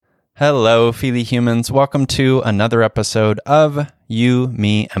Hello, Feely Humans. Welcome to another episode of You,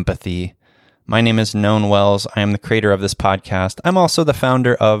 Me, Empathy. My name is Known Wells. I am the creator of this podcast. I'm also the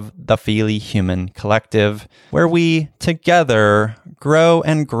founder of the Feely Human Collective, where we together grow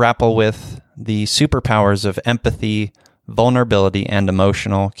and grapple with the superpowers of empathy, vulnerability, and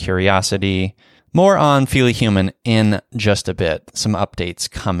emotional curiosity. More on Feely Human in just a bit. Some updates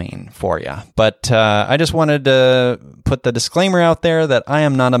coming for you. But I just wanted to put the disclaimer out there that I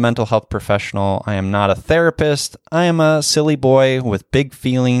am not a mental health professional. I am not a therapist. I am a silly boy with big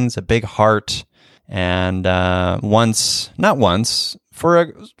feelings, a big heart. And for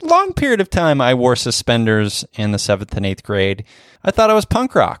a long period of time, I wore suspenders in the 7th and 8th grade. I thought I was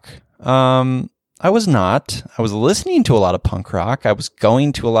punk rock. I was not. I was listening to a lot of punk rock. I was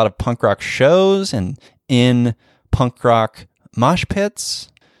going to a lot of punk rock shows and in punk rock mosh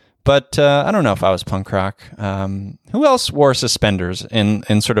pits. But I don't know if I was punk rock. Who else wore suspenders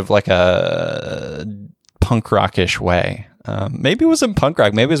in sort of like a punk rockish way? Maybe it wasn't punk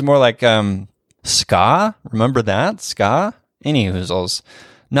rock. Maybe it was more like ska. Remember that? Ska? Any hoozles.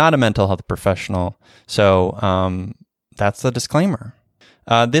 Not a mental health professional. So that's the disclaimer.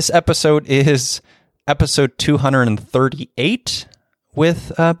 This episode is episode 238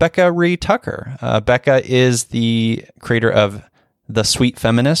 with Becca Ree Tucker. Becca is the creator of The Sweet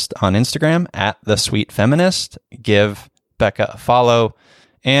Feminist on Instagram, at The Sweet Feminist. Give Becca a follow.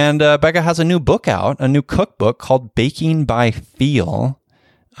 And Becca has a new book out, a new cookbook called Baking by Feel.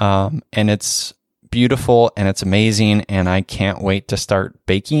 And it's beautiful and it's amazing, and I can't wait to start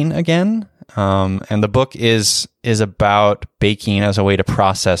baking again. And the book is about baking as a way to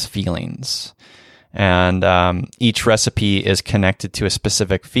process feelings. And each recipe is connected to a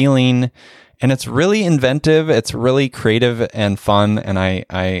specific feeling. And it's really inventive. It's really creative and fun. And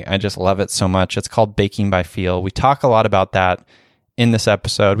I just love it so much. It's called Baking by Feel. We talk a lot about that in this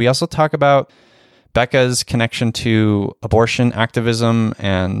episode. We also talk about Becca's connection to abortion activism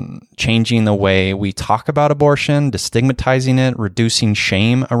and changing the way we talk about abortion, destigmatizing it, reducing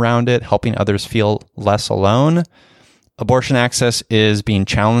shame around it, helping others feel less alone. Abortion access is being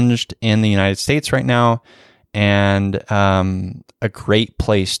challenged in the United States right now, and a great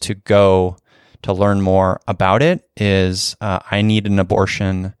place to go to learn more about it is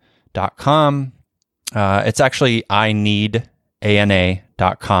ineedanabortion.com. It's actually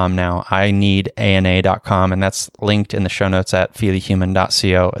ineedana.com now, ineedana.com, and that's linked in the show notes at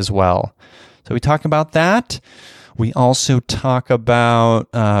feelyhuman.co as well. So we talk about that. We also talk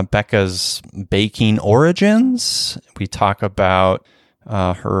about Becca's baking origins. We talk about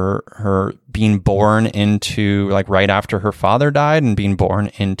her being born into, like, right after her father died, and being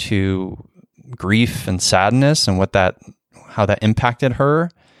born into grief and sadness, and how that impacted her,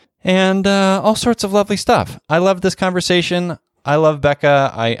 and all sorts of lovely stuff. I love this conversation. I love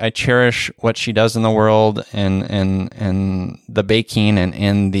Becca. I cherish what she does in the world, and the baking and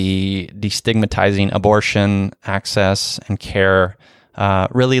in the destigmatizing abortion access and care.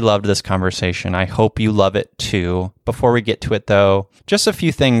 Really loved this conversation. I hope you love it too. Before we get to it though, just a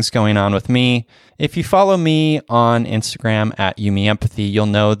few things going on with me. If you follow me on Instagram at YouMeEmpathy, you'll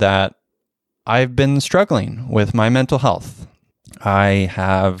know that I've been struggling with my mental health. I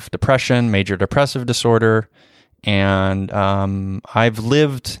have depression, major depressive disorder, and I've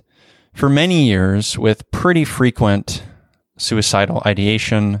lived for many years with pretty frequent suicidal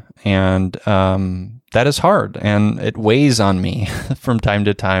ideation, and that is hard, and it weighs on me from time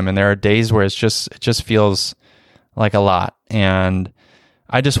to time. And there are days where it just feels like a lot. And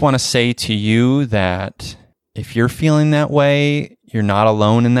I just want to say to you that if you're feeling that way, you're not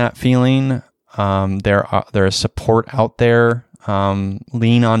alone in that feeling. There is support out there.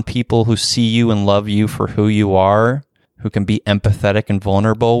 Lean on people who see you and love you for who you are, who can be empathetic and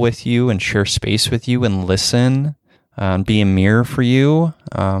vulnerable with you and share space with you and listen, and be a mirror for you.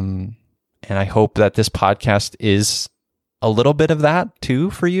 And I hope that this podcast is a little bit of that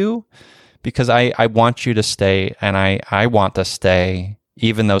too for you, because I want you to stay, and I want to stay,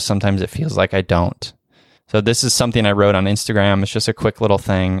 even though sometimes it feels like I don't. So this is something I wrote on Instagram. It's just a quick little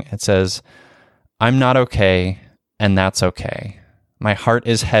thing. It says, "I'm not okay, and that's okay. My heart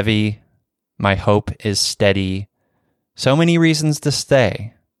is heavy. My hope is steady. So many reasons to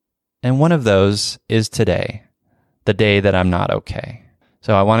stay. And one of those is today, the day that I'm not okay."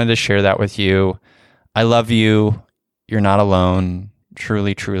 So I wanted to share that with you. I love you. You're not alone.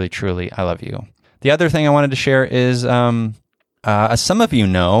 Truly, truly, truly, I love you. The other thing I wanted to share is, as some of you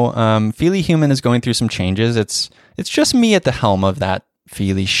know, Feely Human is going through some changes. It's just me at the helm of that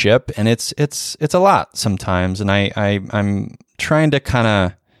Feely ship, and it's a lot sometimes. And I'm trying to kind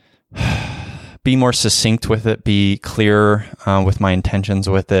of be more succinct with it, be clear with my intentions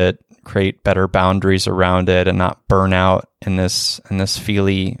with it, create better boundaries around it and not burn out in this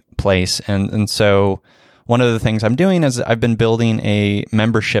feely place. And so one of the things I'm doing is I've been building a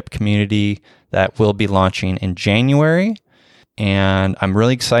membership community that will be launching in January, and I'm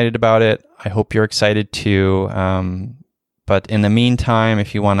really excited about it. I hope you're excited too. But in the meantime,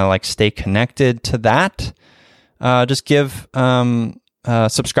 if you want to like stay connected to that, just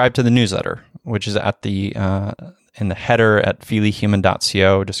subscribe to the newsletter, which is at the in the header at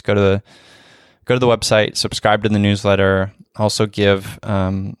feelyhuman.co. Just go to the website, subscribe to the newsletter. Also give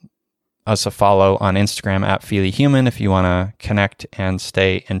us a follow on Instagram at feelyhuman if you want to connect and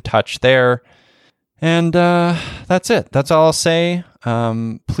stay in touch there. And that's it. That's all I'll say.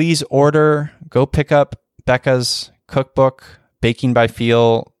 Please go pick up Becca's cookbook, Baking by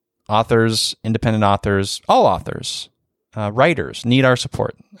Feel. Authors, independent authors, all authors, writers need our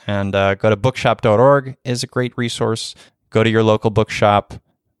support. And go to bookshop.org is a great resource. Go to your local bookshop,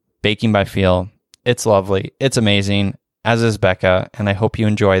 Baking by Feel. It's lovely. It's amazing, as is Becca. And I hope you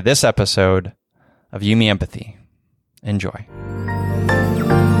enjoy this episode of You Me Empathy. Enjoy.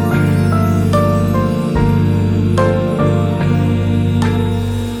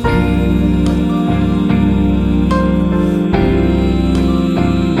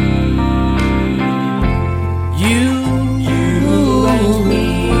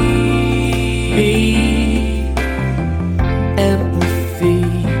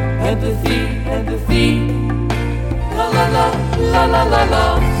 La la la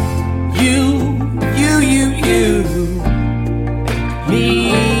la. You, me,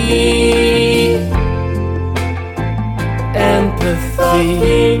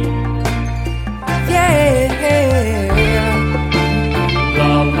 empathy. Yeah.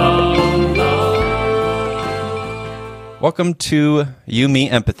 La la la. Welcome to You Me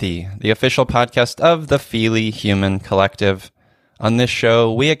Empathy, the official podcast of the Feely Human Collective. On this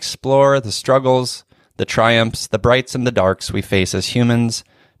show, we explore the struggles, the triumphs, the brights and the darks we face as humans,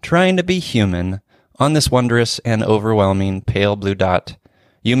 trying to be human on this wondrous and overwhelming pale blue dot.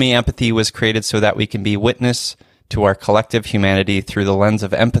 You Me Empathy was created so that we can be witness to our collective humanity through the lens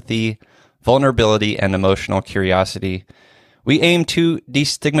of empathy, vulnerability, and emotional curiosity. We aim to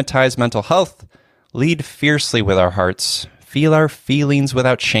destigmatize mental health, lead fiercely with our hearts, feel our feelings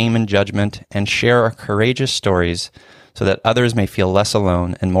without shame and judgment, and share our courageous stories so that others may feel less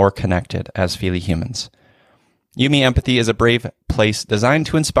alone and more connected as Feely humans. You Me Empathy is a brave place designed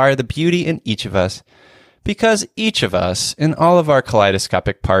to inspire the beauty in each of us, because each of us, in all of our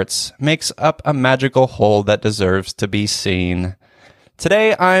kaleidoscopic parts, makes up a magical whole that deserves to be seen.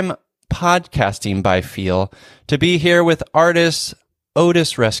 Today, I'm podcasting by Feel to be here with artist,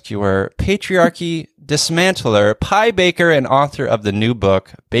 Otis rescuer, patriarchy dismantler, pie baker, and author of the new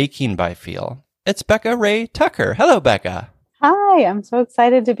book, Baking by Feel. It's Becca Ray Tucker. Hello, Becca. Hi, I'm so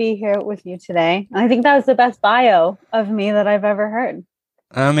excited to be here with you today. I think that was the best bio of me that I've ever heard.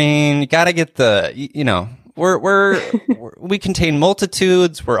 I mean, you got to get we contain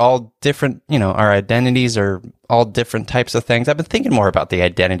multitudes. We're all different. Our identities are all different types of things. I've been thinking more about the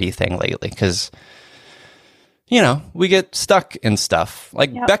identity thing lately because, we get stuck in stuff.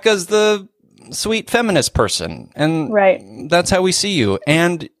 Like yep. Becca's the sweet feminist person, and right. That's how we see you.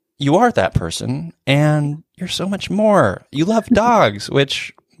 And you are that person, and you're so much more. You love dogs,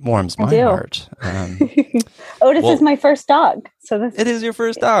 which warms my heart. Otis is my first dog. It is your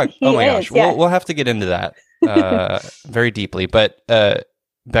first dog. Oh my gosh. Yes. We'll have to get into that very deeply. But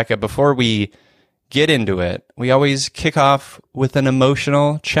Becca, before we get into it, we always kick off with an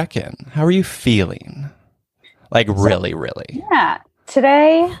emotional check-in. How are you feeling? Like really. Yeah.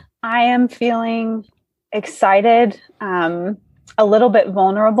 Today, I am feeling excited, a little bit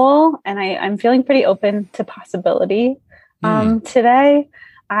vulnerable, and I'm feeling pretty open to possibility. Today,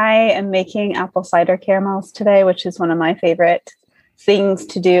 I am making apple cider caramels today, which is one of my favorite things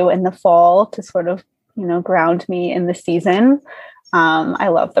to do in the fall to sort of, ground me in the season. I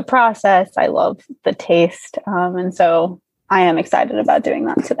love the process. I love the taste. And so I am excited about doing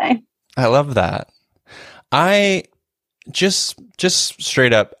that today. I love that. I just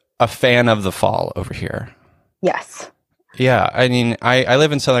straight up a fan of the fall over here. Yes. Yeah. I mean, I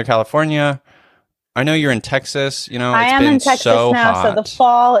live in Southern California. I know you're in Texas. I am in Texas now, hot. So the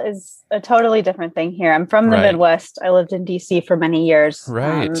fall is a totally different thing here. I'm from the Midwest. I lived in DC for many years.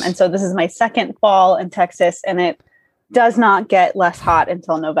 Right. And so this is my second fall in Texas, and it does not get less hot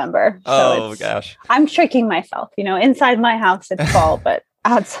until November. So gosh. I'm tricking myself. Inside my house, it's fall, but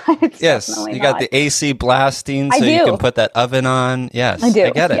outside, it's definitely you got the AC blasting, so you can put that oven on. Yes, I do. I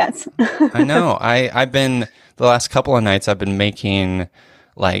get it. Yes. I know. I've been, the last couple of nights, I've been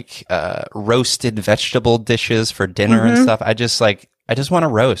roasted vegetable dishes for dinner and stuff. I I just want to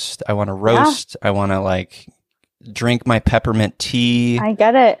roast. I want to roast. I want to like drink my peppermint tea, I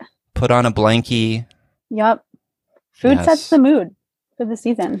get it. put on a blankie. Yep. Food Yes. sets the mood for the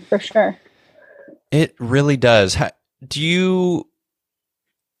season, for sure. It really does. Do you?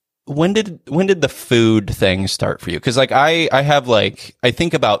 When did the food thing start for you? Because like I have like I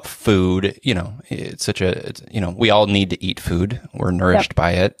think about food. You know, it's such a we all need to eat food. We're nourished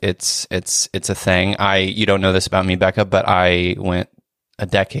by it. It's a thing. You don't know this about me, Becca, but I went a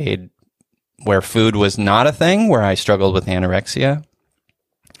decade where food was not a thing. Where I struggled with anorexia,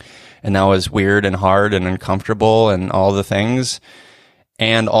 and that was weird and hard and uncomfortable and all the things.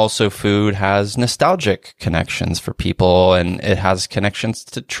 And also food has nostalgic connections for people, and it has connections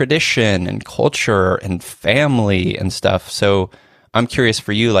to tradition and culture and family and stuff. So I'm curious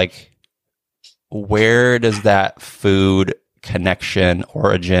for you, like, where does that food connection,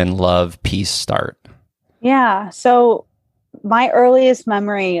 origin, love, piece start? Yeah. So my earliest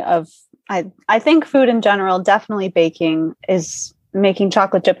memory of, I think food in general, definitely baking, is making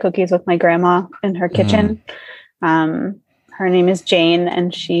chocolate chip cookies with my grandma in her kitchen. Her name is Jane,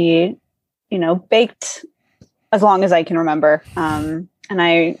 and she, baked as long as I can remember. And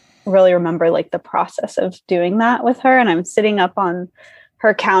I really remember like the process of doing that with her. And I'm sitting up on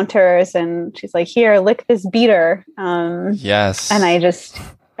her counters, and she's like, "Here, lick this beater." Yes. And I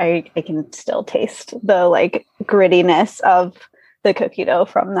can still taste the like grittiness of the cookie dough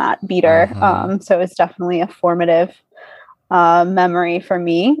from that beater. So it's definitely a formative memory for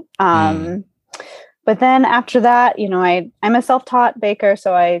me. But then after that, I'm a self-taught baker.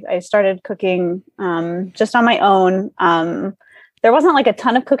 So I started cooking just on my own. There wasn't like a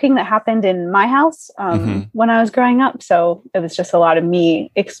ton of cooking that happened in my house when I was growing up. So it was just a lot of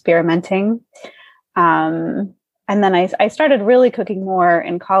me experimenting. And then I started really cooking more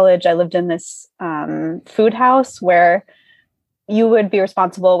in college. I lived in this food house where you would be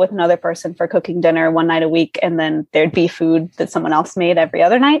responsible with another person for cooking dinner one night a week, and then there'd be food that someone else made every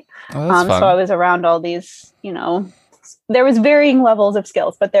other night. Oh, that's fun. So I was around all these, there was varying levels of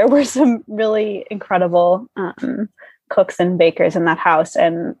skills, but there were some really incredible cooks and bakers in that house.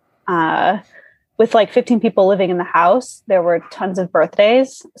 And with like 15 people living in the house, there were tons of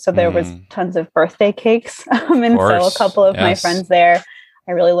birthdays. So there was tons of birthday cakes. And so a couple of my friends there,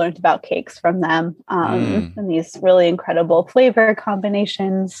 I really learned about cakes from them and these really incredible flavor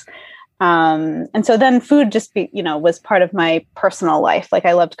combinations. And so then food just was part of my personal life. Like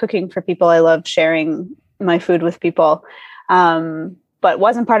I loved cooking for people. I loved sharing my food with people, but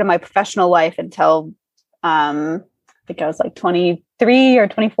wasn't part of my professional life until I think I was like 23 or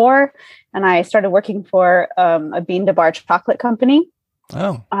 24. And I started working for a bean to bar chocolate company.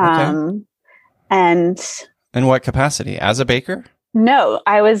 Oh, okay. And in what capacity? As a baker? No,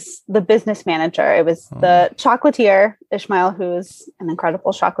 I was the business manager. It was the chocolatier, Ishmael, who's an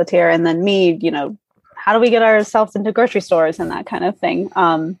incredible chocolatier. And then me, how do we get ourselves into grocery stores and that kind of thing.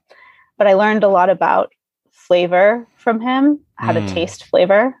 But I learned a lot about flavor from him, how to taste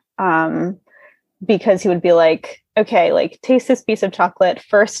flavor. Because he would be like, okay, like taste this piece of chocolate.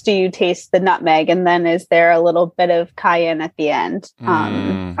 First, do you taste the nutmeg? And then is there a little bit of cayenne at the end?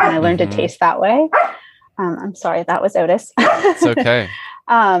 And I learned to taste that way. I'm sorry, that was Otis. It's okay.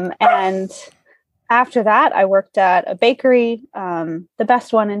 And after that, I worked at a bakery, the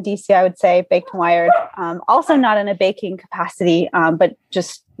best one in DC, I would say, Baked and Wired. Also not in a baking capacity, but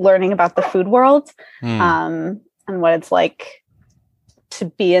just learning about the food world and what it's like to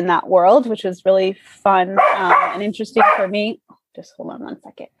be in that world, which was really fun and interesting for me. Just hold on one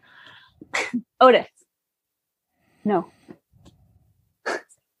second. Otis. No.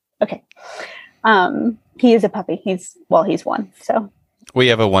 Okay. He is a puppy. He's one. So we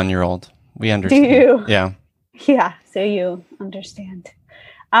have a 1-year-old. We understand. Do you? Yeah. Yeah. So you understand.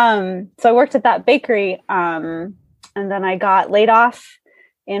 So I worked at that bakery. And then I got laid off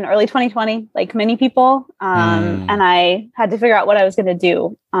in early 2020, like many people. And I had to figure out what I was going to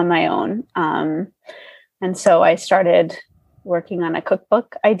do on my own. And so I started working on a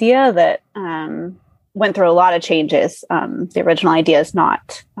cookbook idea that, went through a lot of changes. The original idea is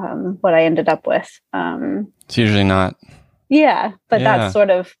not what I ended up with. It's usually not. Yeah, but that's sort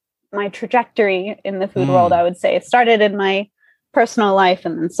of my trajectory in the food world, I would say. It started in my personal life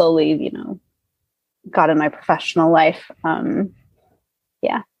and then slowly, got in my professional life.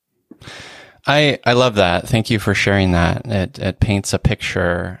 Yeah. I love that. Thank you for sharing that. It paints a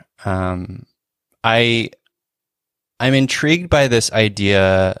picture. I'm intrigued by this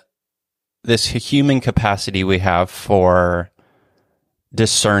idea, this human capacity we have for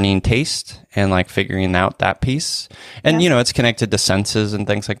discerning taste and like figuring out that piece. And, it's connected to senses and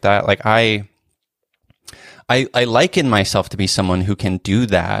things like that. Like I I liken myself to be someone who can do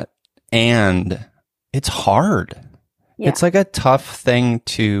that, and it's hard. Yeah. It's like a tough thing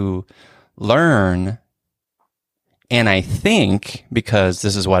to learn. And I think, because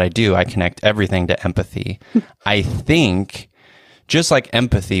this is what I do, I connect everything to empathy. I think just like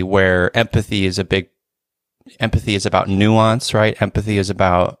empathy, where empathy is about nuance, right? Empathy is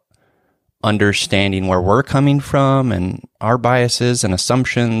about understanding where we're coming from and our biases and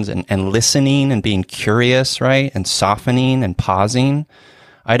assumptions, and listening and being curious, right? And softening and pausing.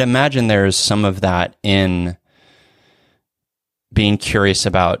 I'd imagine there's some of that in being curious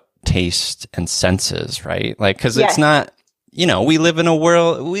about taste and senses, right? Like, because Yes. it's not, we live in a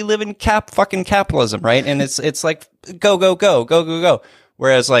world, we live in fucking capitalism, right? And it's like go, go, go, go, go, go.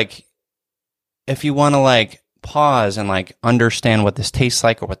 Whereas like, if you want to like pause and like understand what this tastes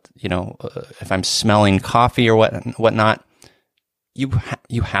like, or what, if I'm smelling coffee or whatnot, you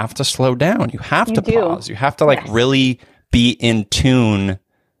have to slow down. You have You to do. pause. You have to like Yes. really be in tune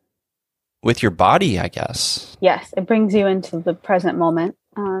with your body, I guess. Yes, it brings you into the present moment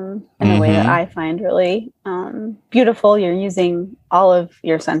in a way that Mhm. I find really beautiful. You're using all of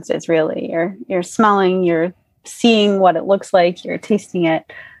your senses, really. You're smelling, you're seeing what it looks like, you're tasting it.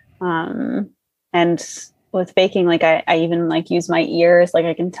 And with baking, like I even like use my ears. Like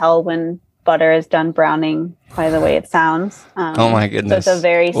I can tell when butter is done browning by the way it sounds. Oh my goodness. So it's a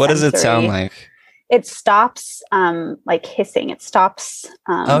very What does it sound sensory- like? It stops like hissing. It stops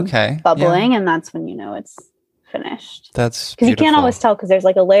Okay. bubbling, Yeah. and that's when you know it's finished. That's Because you can't beautiful. always tell because there's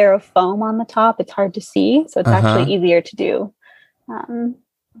like a layer of foam on the top. It's hard to see, so it's Uh-huh. actually easier to do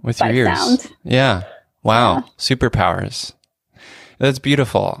With by your ears. sound. Yeah. Wow. Yeah. Superpowers. That's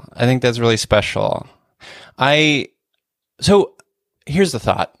beautiful. I think that's really special. So here's the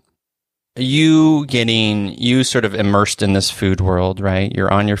thought. You sort of immersed in this food world, right?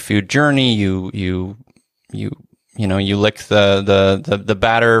 You're on your food journey. You lick the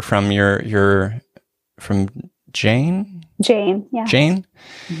batter from Jane? Jane, yeah. Jane?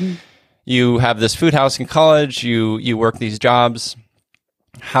 Mhm. You have this food house in college. You work these jobs.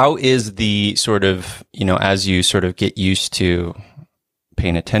 How is the sort of, as you sort of get used to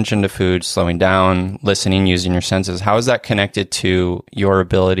paying attention to food, slowing down, listening, using your senses, how is that connected to your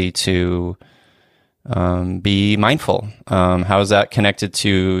ability to be mindful? How is that connected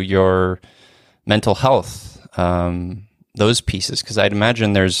to your mental health? Those pieces, because I'd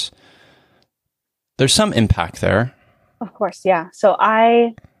imagine there's some impact there. Of course, yeah. So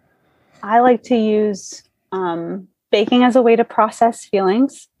I like to use baking as a way to process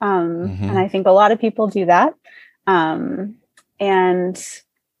feelings, and I think a lot of people do that. And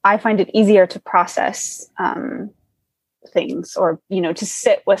I find it easier to process things, or to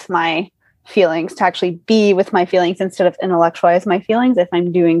sit with my feelings, to actually be with my feelings instead of intellectualize my feelings if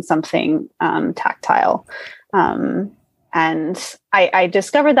I'm doing something tactile. And I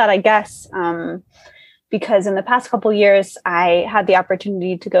discovered that, I guess, because in the past couple of years, I had the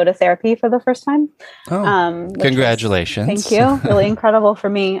opportunity to go to therapy for the first time. Which was- Congratulations. Thank you. Really incredible for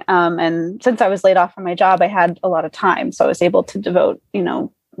me. And since I was laid off from my job, I had a lot of time. So I was able to devote,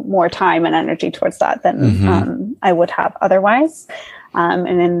 more time and energy towards that than I would have otherwise. And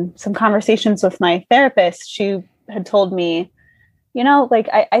in some conversations with my therapist, she had told me,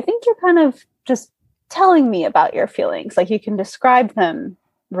 I think you're kind of just telling me about your feelings. Like you can describe them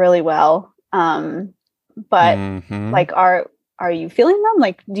really well. But like, are you feeling them?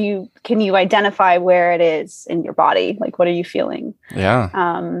 Like, can you identify where it is in your body? Like, what are you feeling? Yeah.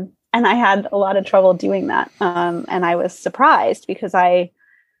 And I had a lot of trouble doing that. And I was surprised because I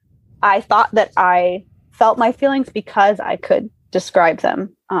thought that I felt my feelings because I could describe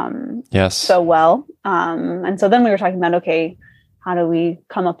them Yes. so well. And so then we were talking about, okay, how do we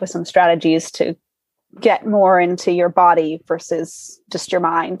come up with some strategies to get more into your body versus just your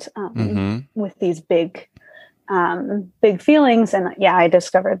mind with these big feelings. And yeah, I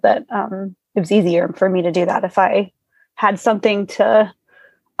discovered that it was easier for me to do that if I had something to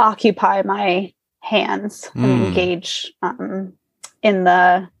occupy my hands and engage in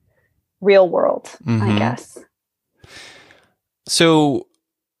the real world, I guess. So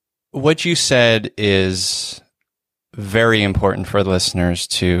what you said is very important for the listeners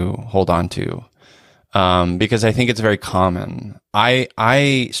to hold on to. Because I think it's very common.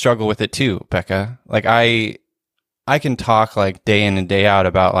 I struggle with it too, Becca. Like I can talk like day in and day out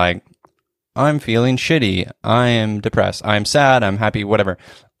about like, I'm feeling shitty. I am depressed. I'm sad. I'm happy, whatever,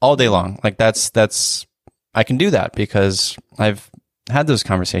 all day long. Like that's, I can do that because I've had those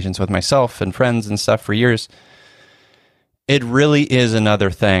conversations with myself and friends and stuff for years. It really is another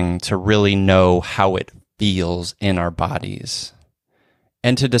thing to really know how it feels in our bodies.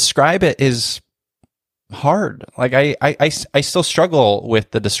 And to describe it is hard. Like I still struggle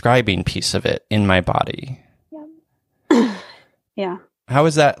with the describing piece of it in my body. Yeah. How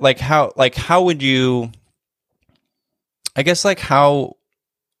is that? How would you, I guess, how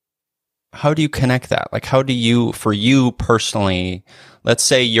do you connect that? Like, how do you, for you personally, let's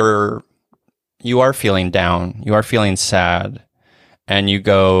say you are feeling down, you are feeling sad, and you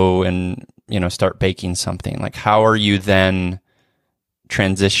go and, start baking something. Like, how are you then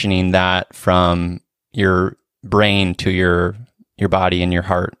transitioning that from your brain to your body and your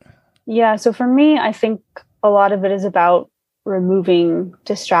heart? Yeah. So for me, I think a lot of it is about removing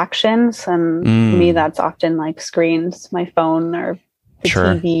distractions. And for me, that's often like screens, my phone, or the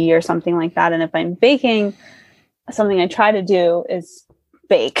Sure. TV or something like that. And if I'm baking, something I try to do is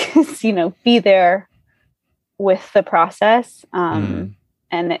bake, be there with the process. And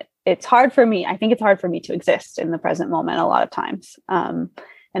it's hard for me. I think it's hard for me to exist in the present moment a lot of times. And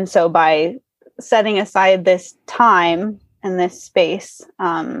so by setting aside this time and this space,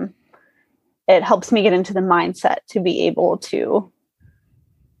 it helps me get into the mindset to be able to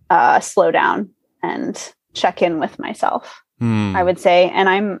slow down and check in with myself, I would say.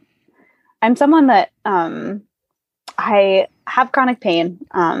 And I'm someone that I have chronic pain,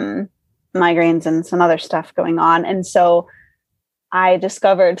 migraines, and some other stuff going on. And so I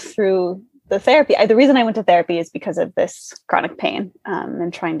discovered through the therapy, the reason I went to therapy is because of this chronic pain,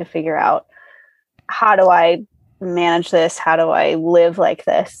 and trying to figure out, how do I manage this? How do I live like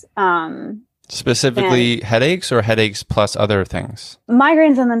this? Specifically headaches, or headaches plus other things?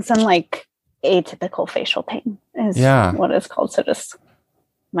 Migraines, and then some like atypical facial pain is what it's called. So just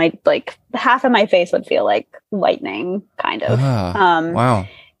half of my face would feel like lightning, kind of. Wow.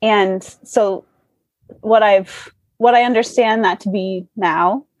 And so what I understand that to be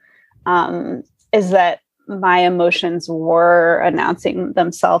now, is that my emotions were announcing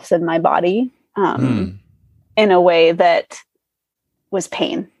themselves in my body, in a way that was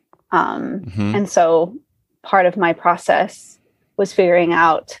pain. And so part of my process was figuring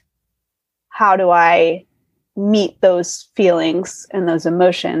out, how do I meet those feelings and those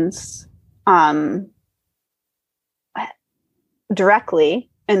emotions directly,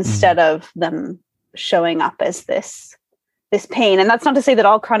 instead of them showing up as this pain. And that's not to say that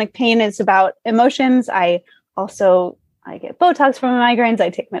all chronic pain is about emotions. I get Botox for my migraines. I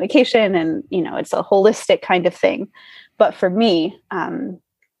take medication, and, it's a holistic kind of thing. But for me,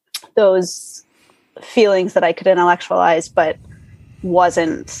 those feelings that I could intellectualize, but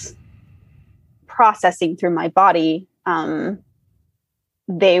wasn't processing through my body,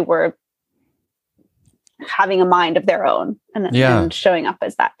 they were having a mind of their own, and showing up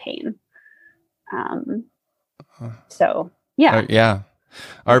as that pain. So yeah.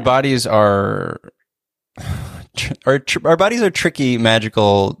 Our bodies are our bodies are tricky,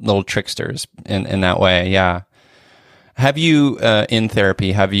 magical little tricksters in that way. Yeah. Have you, in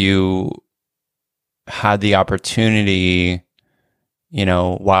therapy, have you had the opportunity,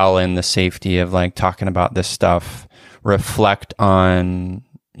 while in the safety of talking about this stuff, reflect on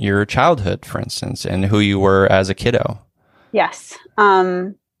your childhood, for instance, and who you were as a kiddo? Yes.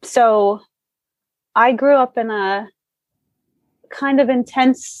 So I grew up in a kind of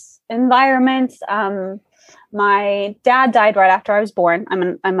intense environment. My dad died right after I was born.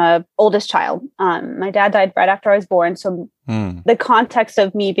 I'm a oldest child. My dad died right after I was born. So the context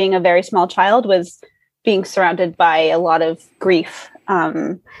of me being a very small child was being surrounded by a lot of grief,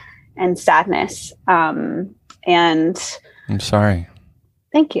 and sadness. And I'm sorry.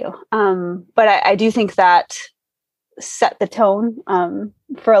 Thank you. But I do think that set the tone,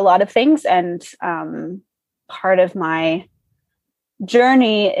 for a lot of things. And, part of my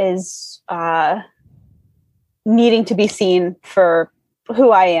journey is, needing to be seen for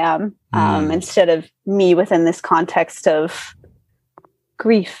who I am, instead of me within this context of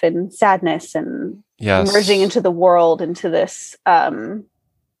grief and sadness, and merging into the world, into this not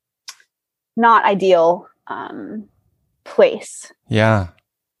ideal place. Yeah.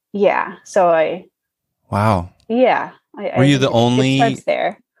 So wow. Yeah. Were you the only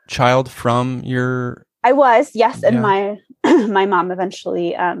there child from your? I was, yes. And my my mom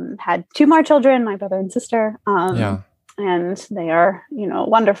eventually had two more children, my brother and sister. And they are,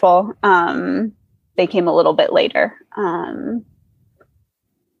 wonderful. They came a little bit later.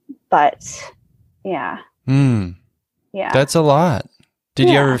 But yeah. Yeah. That's a lot. Did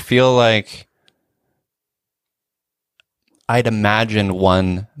you ever feel like, I'd imagine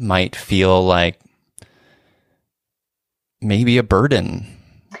one might feel like maybe a burden?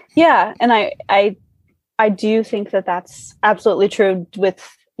 Yeah. And I do think that that's absolutely true,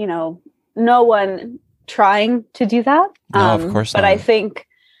 with, no one trying to do that. No, of course not. But I think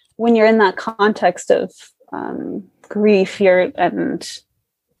when you're in that context of grief, you're the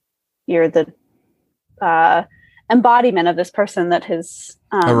embodiment of this person that has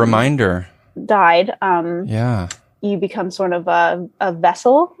a reminder died. Yeah. You become sort of a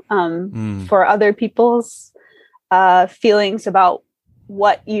vessel for other people's feelings about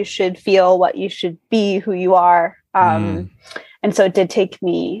what you should feel, what you should be, who you are. And so it did take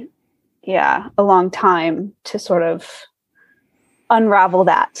me, a long time to sort of unravel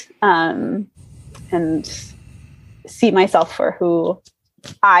that and see myself for who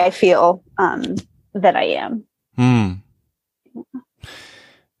I feel that I am.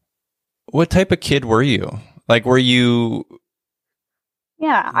 What type of kid were you? Like, were you...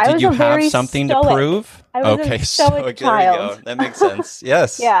 I was Did you a very have something stoic, to prove? I was a stoic child. There we go. That makes sense.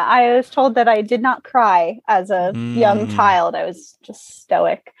 Yes. Yeah, I was told that I did not cry as a young child. I was just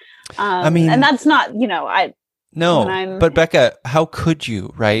stoic. I mean, and that's not, No, but Becca, how could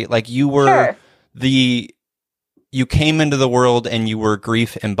you, right? Like you were you came into the world and you were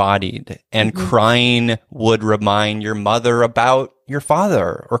grief embodied, and crying would remind your mother about your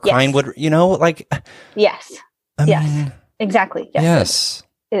father, or crying would, Yes. I mean, exactly. Yes.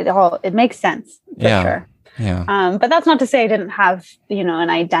 It makes sense for sure. Yeah. But that's not to say I didn't have, an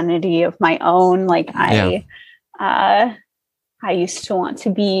identity of my own. Like I used to want to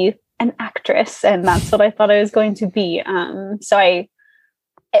be an actress, and that's what I thought I was going to be. So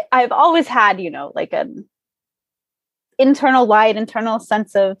I've always had, like an internal light, internal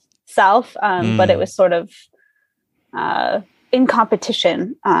sense of self. But it was sort of in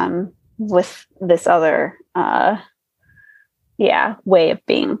competition with this other way of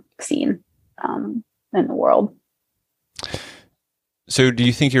being seen in the world. So do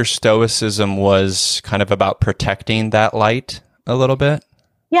you think your stoicism was kind of about protecting that light a little bit?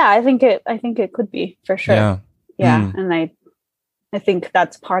 Yeah, I think it could be, for sure. Yeah. And I think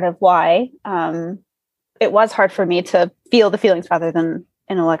that's part of why it was hard for me to feel the feelings rather than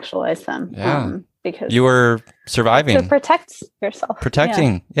intellectualize them. Yeah. Because you were surviving. To protect yourself.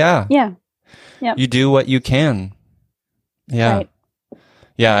 Protecting. Yeah. You do what you can. Yeah. Right.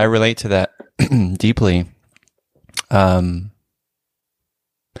 Yeah, I relate to that deeply. My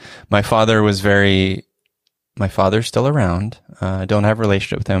father's still around. I don't have a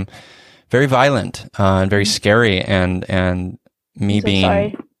relationship with him. Very violent and very scary, and me I'm so being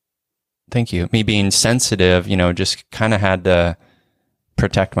sorry. Thank you. Me being sensitive, just kind of had to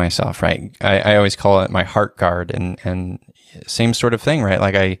protect myself, right? I always call it my heart guard, and same sort of thing, right?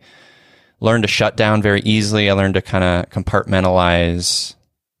 Like I learned to shut down very easily. I learned to kind of compartmentalize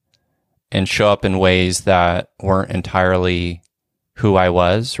and show up in ways that weren't entirely who I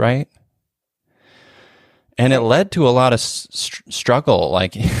was, right? And it led to a lot of struggle,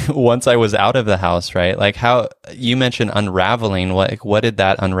 like once I was out of the house, right? Like how you mentioned unraveling. What did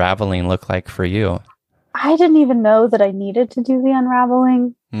that unraveling look like for you? I didn't even know that I needed to do the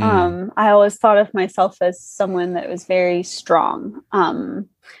unraveling. I always thought of myself as someone that was very strong.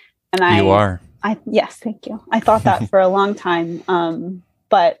 You are. Yes, thank you. I thought that for a long time.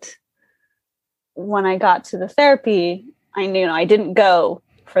 But when I got to the therapy, I knew I didn't go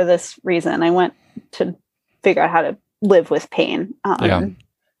for this reason. I went to figure out how to live with pain. I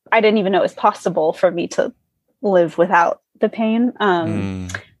didn't even know it was possible for me to live without the pain.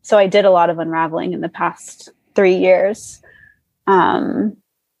 So I did a lot of unraveling in the past 3 years, I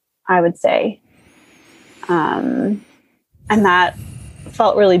would say. And that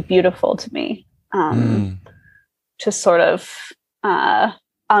felt really beautiful to me, to sort of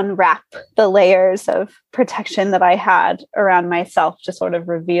unwrap the layers of protection that I had around myself, to sort of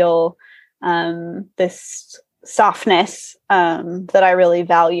reveal this softness that I really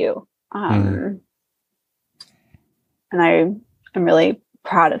value. And I'm really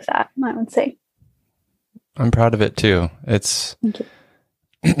proud of that, I would say. I'm proud of it too. It's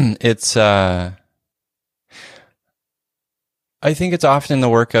I think it's often the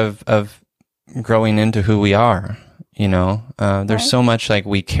work of growing into who we are, there's so much like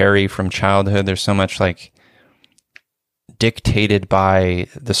we carry from childhood. There's so much like dictated by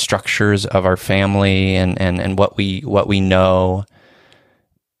the structures of our family and what we know.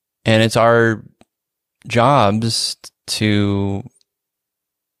 And it's our jobs to,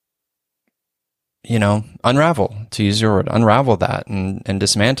 unravel, to use your word, unravel that and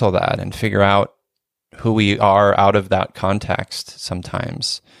dismantle that and figure out who we are out of that context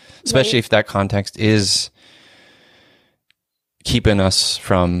sometimes, especially if that context is keeping us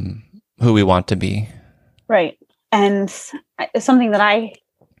from who we want to be. Right. And something that I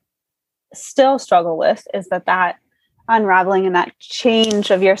still struggle with is that unraveling and that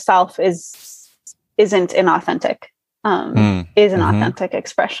change of yourself isn't inauthentic. is an authentic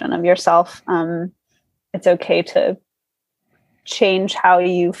expression of yourself. It's okay to change how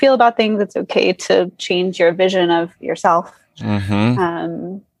you feel about things. It's okay to change your vision of yourself.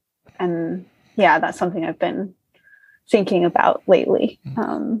 And yeah, that's something I've been thinking about lately.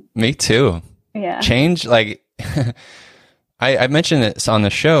 Me too. Yeah. Change, like, I mentioned this on the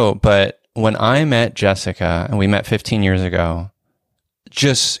show, but when I met Jessica, and we met 15 years ago,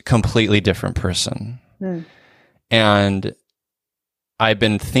 just completely different person. And I've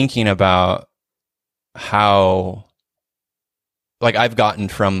been thinking about how, like, I've gotten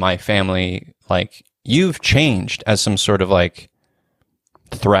from my family, like, you've changed as some sort of like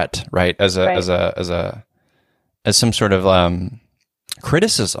threat, right? As some sort of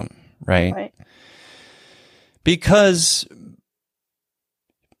criticism, right? Because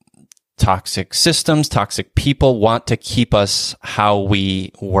toxic systems, toxic people want to keep us how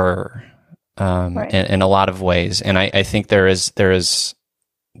we were in a lot of ways. And I think there is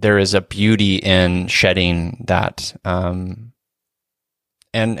a beauty in shedding that and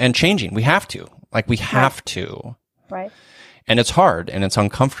changing. We have to. Like, we have to. Right. And it's hard and it's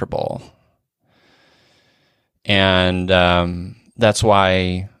uncomfortable. And that's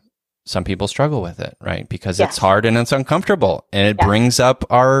why some people struggle with it, right? Because it's hard and it's uncomfortable, and it brings up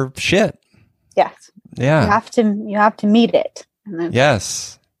our shit. Yes. Yeah. You have to meet it. And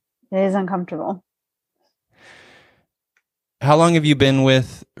yes. It is uncomfortable. How long have you been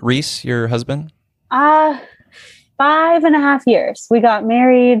with Reese, your husband? 5.5 years. We got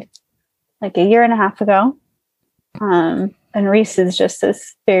married like a year and a half ago. And Reese is just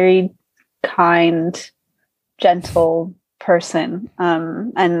this very kind, gentle person.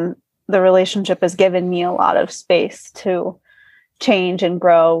 And the relationship has given me a lot of space to change and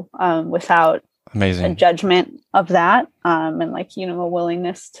grow without a judgment of that. And like, a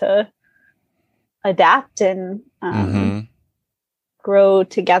willingness to adapt and grow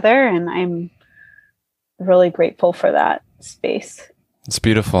together. And I'm really grateful for that space. It's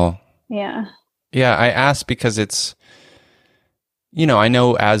beautiful. Yeah. Yeah. I asked because it's, I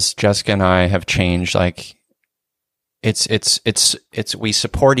know as Jessica and I have changed, like, it's we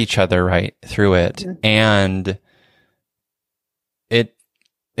support each other right through it. And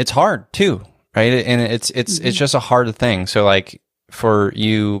it's hard too. Right. And it's just a hard thing. So like for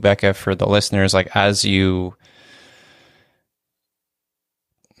you, Becca, for the listeners, like I'll just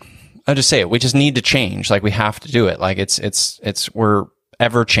say it. We just need to change. Like we have to do it. Like we're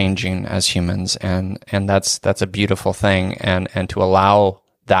ever changing as humans. And that's a beautiful thing. And to allow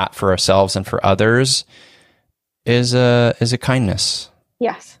that for ourselves and for others is a kindness.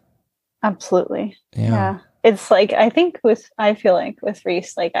 Yes, absolutely. Yeah. It's like, I feel like with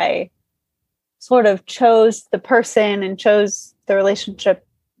Reese, like I sort of chose the person and chose the relationship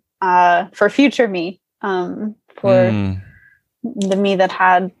for future me, for the me that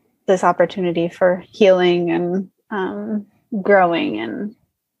had this opportunity for healing and growing. And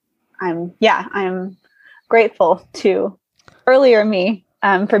I'm grateful to earlier me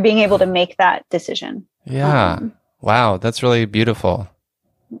for being able to make that decision. Yeah. Wow. That's really beautiful.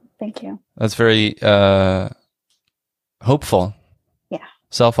 Thank you. That's very hopeful. Yeah.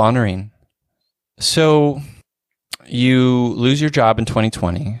 Self-honoring. So you lose your job in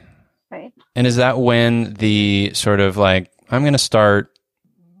 2020. Right. And is that when the sort of like, I'm going to start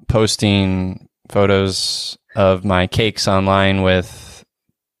posting photos of my cakes online with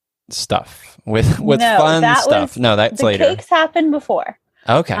stuff, with fun stuff? No, that's later. The cakes happened before.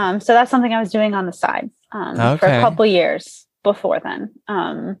 Okay. So that's something I was doing on the side for a couple years before then.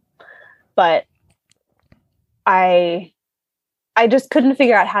 But I just couldn't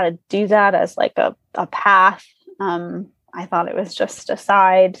figure out how to do that as like a path. I thought it was just a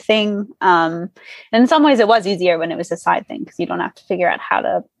side thing. And in some ways it was easier when it was a side thing because you don't have to figure out how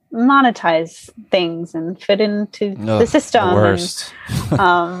to monetize things and fit into the system. The worst.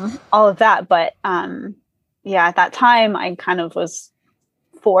 And, all of that. But at that time I kind of was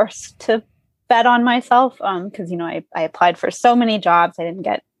forced to bet on myself because I applied for so many jobs. I didn't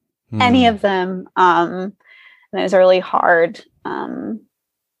get any of them. And it was a really hard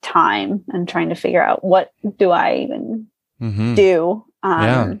time and trying to figure out what do I even do.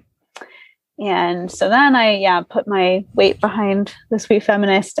 And so then I put my weight behind The Sweet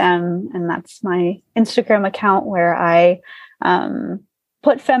Feminist, and that's my Instagram account where I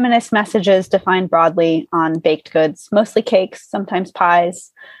put feminist messages defined broadly on baked goods, mostly cakes, sometimes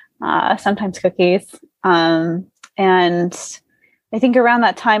pies, sometimes cookies. And I think around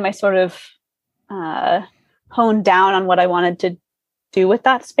that time I sort of honed down on what I wanted to do with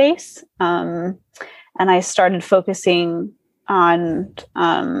that space. And I started focusing on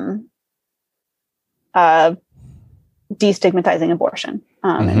destigmatizing abortion,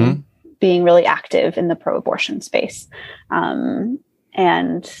 and being really active in the pro-abortion space. And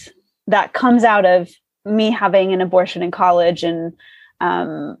that comes out of me having an abortion in college and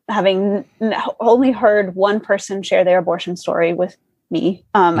having only heard one person share their abortion story with me.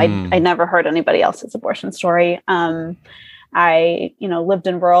 I never heard anybody else's abortion story. I, lived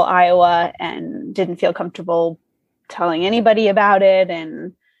in rural Iowa and didn't feel comfortable telling anybody about it,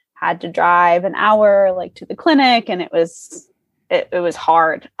 and had to drive an hour to the clinic, and it was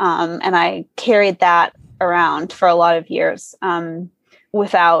hard. And I carried that around for a lot of years,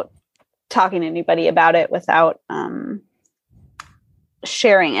 without talking to anybody about it, without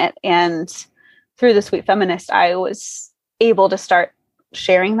sharing it. And through the Sweet Feminist, I was able to start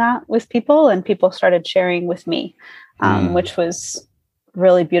sharing that with people, and people started sharing with me, which was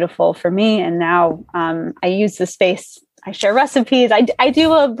really beautiful for me. And now I use the space. I share recipes. I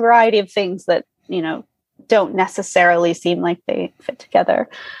do a variety of things that, don't necessarily seem like they fit together.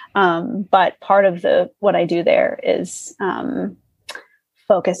 But part of what I do there is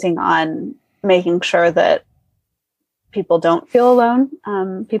focusing on making sure that people don't feel alone,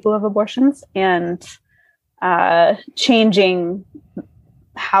 people who have abortions, and changing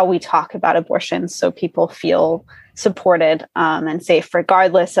how we talk about abortion so people feel supported and safe,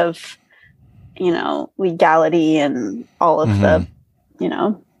 regardless of, legality and all of the,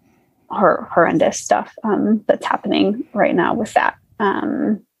 horrendous stuff that's happening right now with that.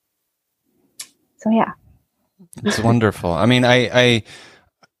 So yeah. It's wonderful. I mean, I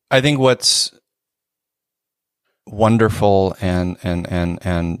think what's wonderful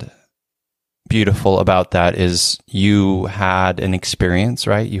and beautiful about that is you had an experience,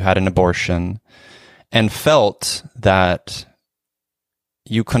 right? You had an abortion and felt that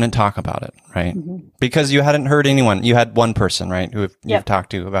you couldn't talk about it, right? Because you hadn't heard anyone. You had one person, right, who you've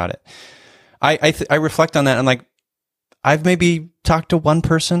talked to about it. I reflect on that. And I've maybe talked to one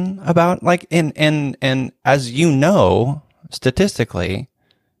person about and as you know, statistically,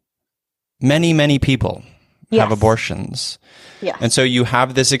 many people have abortions. Yeah. And so you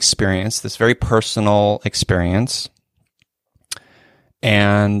have this experience, this very personal experience,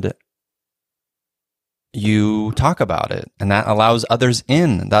 and you talk about it, and that allows others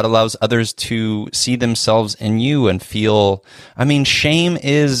in. That allows others to see themselves in you and feel, shame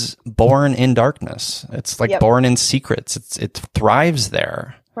is born in darkness. It's born in secrets. It thrives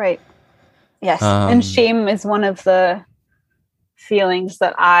there. Right. Yes. And shame is one of the feelings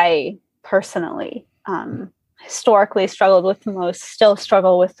that I personally, historically struggled with the most, still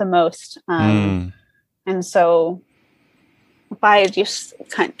struggle with the most. And so by just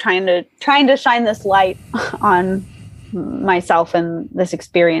trying to shine this light on myself and this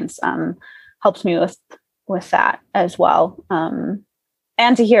experience, helps me with that as well. And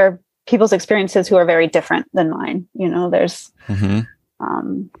to hear people's experiences who are very different than mine. There's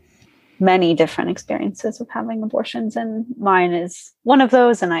many different experiences of having abortions, and mine is one of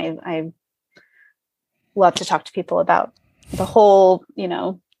those. And I love to talk to people about the whole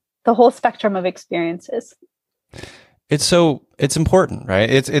spectrum of experiences. It's important, right?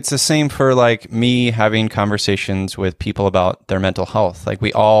 It's the same for me having conversations with people about their mental health.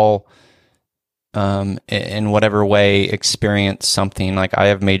 We all, in whatever way, experience something. I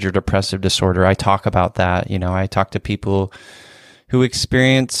have major depressive disorder. I talk about that. I talk to people who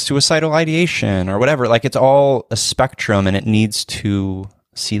experience suicidal ideation or whatever. It's all a spectrum, and it needs to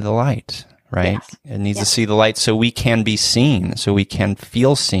see the light, right? Yes. It needs to see the light so we can be seen, so we can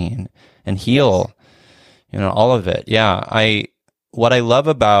feel seen and heal. All of it. Yeah. What I love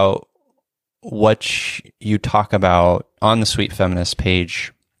about what you talk about on the Sweet Feminist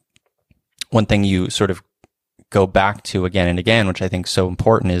page, one thing you sort of go back to again and again, which I think is so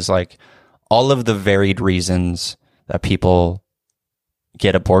important, is all of the varied reasons that people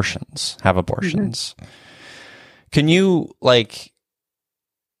get abortions, have abortions. Can you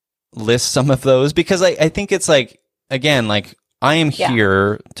list some of those? Because I think it's again, I am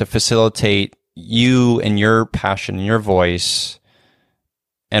here to facilitate you and your passion and your voice,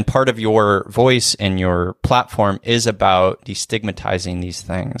 and part of your voice and your platform is about destigmatizing these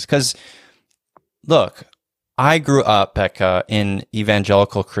things. Because look, I grew up, Becca, in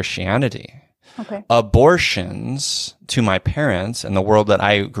evangelical Christianity. Okay. Abortions to my parents and the world that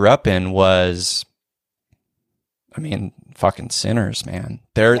I grew up in was, fucking sinners, man.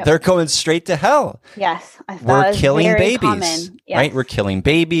 They're going straight to hell. Yes. We're killing babies, right? We're killing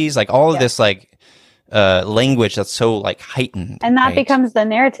babies. All of this, language that's so heightened. And that becomes the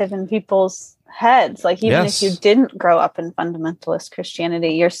narrative in people's heads. Even if you didn't grow up in fundamentalist Christianity,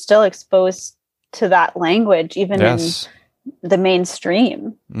 you're still exposed to that language, even in the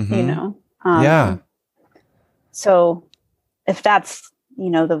mainstream, So if that's,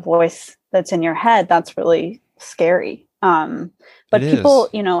 the voice that's in your head, that's really scary. But It people,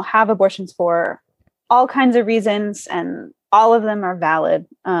 is. have abortions for all kinds of reasons, and all of them are valid.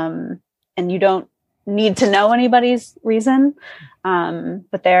 And you don't need to know anybody's reason.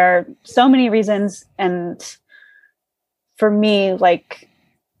 But there are so many reasons. And for me, like,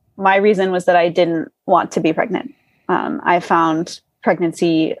 my reason was that I didn't want to be pregnant. I found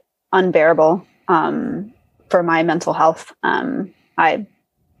pregnancy unbearable for my mental health. I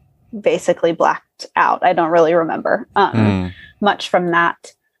basically blacked out. I don't really remember much from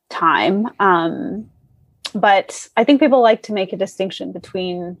that time. But I think people like to make a distinction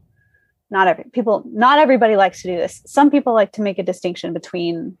between not everybody likes to do this. Some people like to make a distinction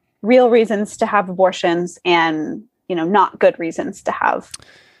between real reasons to have abortions and, not good reasons to have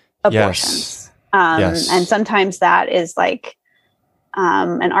abortions. Yes. And sometimes that is like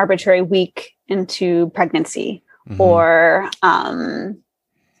an arbitrary week into pregnancy, or that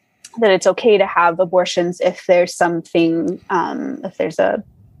it's okay to have abortions if there's something wrong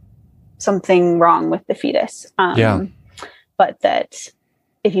with the fetus. But that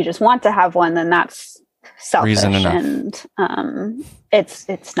if you just want to have one, then that's selfish, and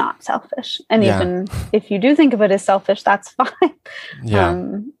it's not selfish. And even if you do think of it as selfish, that's fine.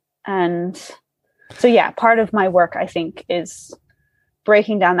 And so, part of my work, I think, is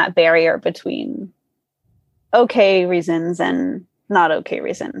breaking down that barrier between okay reasons and not okay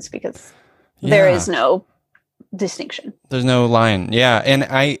reasons, because there is no distinction. There's no line. Yeah. And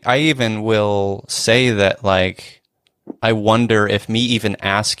I even will say that, like, I wonder if me even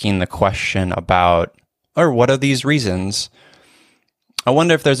asking the question about, or what are these reasons? I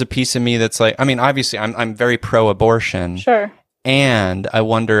wonder if there's a piece of me that's like, I mean, obviously I'm very pro-abortion. Sure. And I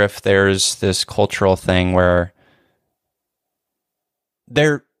wonder if there's this cultural thing where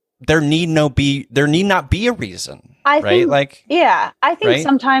there need not be a reason. I think right?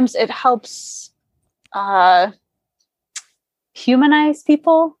 Sometimes it helps humanize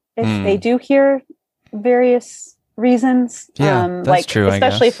people if they do hear various reasons. That's like true,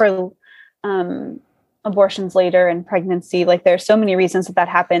 especially for abortions later in pregnancy. Like, there's so many reasons that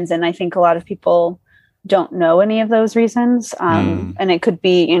happens, and I think a lot of people don't know any of those reasons. And it could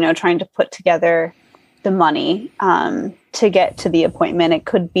be, trying to put together the money to get to the appointment. It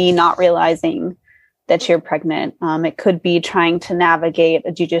could be not realizing that you're pregnant. It could be trying to navigate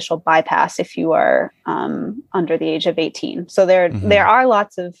a judicial bypass if you are under the age of 18. So there are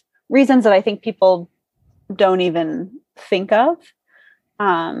lots of reasons that I think people don't even think of.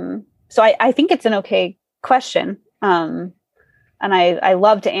 So I think it's an okay question. And I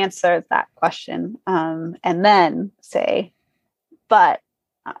love to answer that question and then say, but,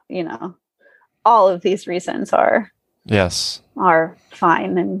 all of these reasons are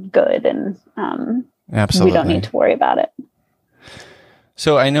fine and good, and absolutely, we don't need to worry about it.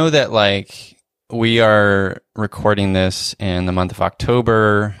 So I know that, like, we are recording this in the month of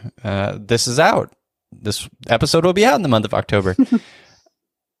October. This is out. This episode will be out in the month of October.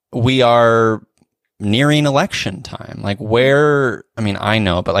 We are nearing election time. Like, I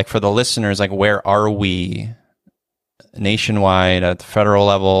know, but, like, for the listeners, like, where are we nationwide, at the federal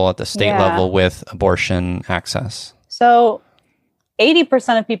level, at the state level, with abortion access? So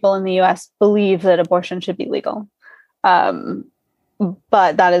 80% of people in the US believe that abortion should be legal.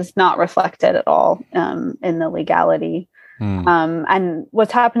 But that is not reflected at all in the legality. And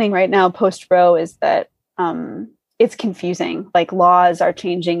what's happening right now post-Roe is that it's confusing. Like, laws are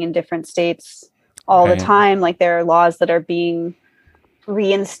changing in different states all the time. Like, there are laws that are being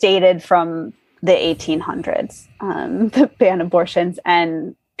reinstated from the 1800s that ban abortions,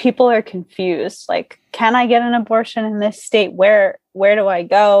 and people are confused. Like, can I get an abortion in this state? Where do I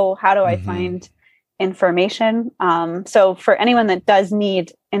go? How do I find information? So for anyone that does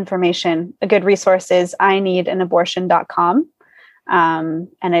need information, a good resource is ineedanabortion.com. And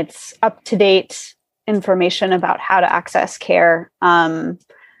it's up-to-date information about how to access care in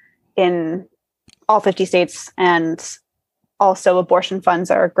all 50 states. And also, abortion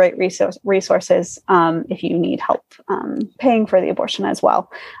funds are great resources if you need help paying for the abortion as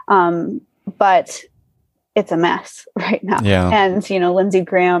well. But it's a mess right now. Yeah. And, Lindsey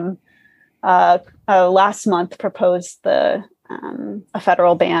Graham last month proposed a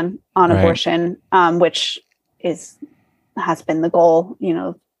federal ban on abortion, which has been the goal.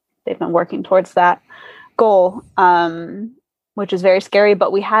 They've been working towards that goal, which is very scary.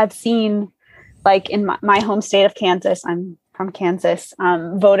 But we had seen, like, in my home state of Kansas, I'm from Kansas,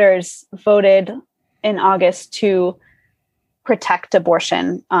 voters voted in August to protect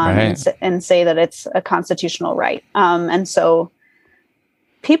abortion and say that it's a constitutional right. And so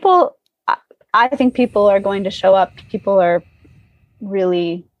I think people are going to show up. People are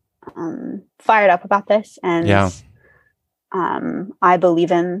really fired up about this, and Yeah. I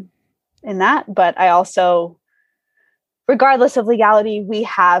believe in that. But I also, regardless of legality, we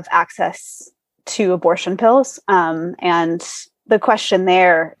have access to abortion pills, and the question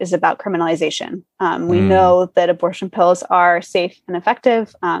there is about criminalization. We know that abortion pills are safe and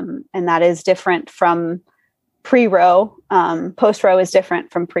effective, and that is different from pre-Roe. Post-Roe is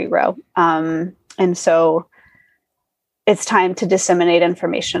different from pre-Roe. And so it's time to disseminate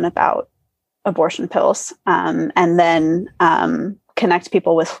information about abortion pills, and then connect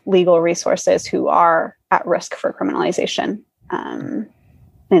people with legal resources who are at risk for criminalization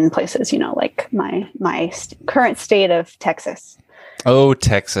in places, like my current state of Texas. Oh,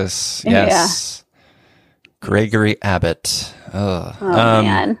 Texas. Yes. Yeah. Gregory Abbott. Oh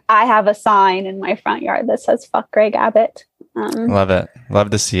man. I have a sign in my front yard that says "Fuck Greg Abbott." Love it. Love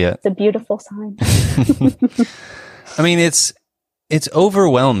to see it. It's a beautiful sign. I mean, it's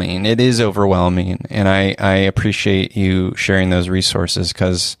overwhelming. It is overwhelming. And I appreciate you sharing those resources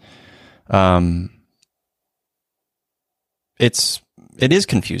because it is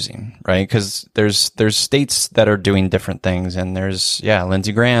confusing, right? Because there's states that are doing different things, and there's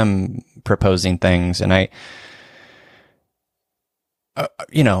Lindsey Graham proposing things, and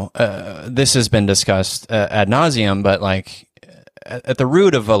this has been discussed ad nauseum, but like at the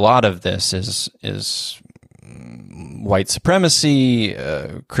root of a lot of this is white supremacy,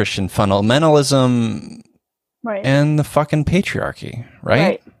 Christian fundamentalism, right, and the fucking patriarchy,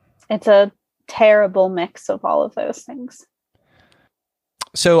 right? It's a terrible mix of all of those things.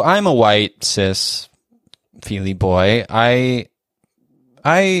 So I'm a white cis Feely boy. I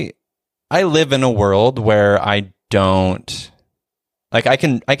live in a world where I don't like. I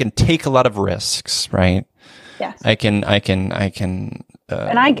can take a lot of risks, right? Yes. I can. And I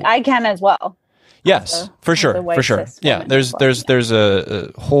can as well. Yes, for sure. Yeah, there's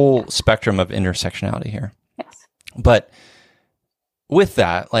a whole spectrum of intersectionality here. Yes. But with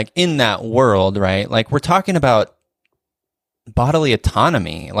that, like in that world, right? Like we're talking about bodily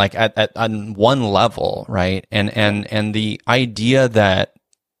autonomy, like at on one level, right? And the idea that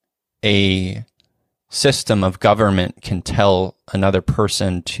a system of government can tell another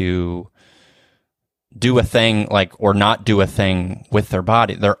person to do a thing, like, or not do a thing with their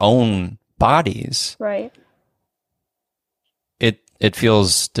body, their own bodies, right? It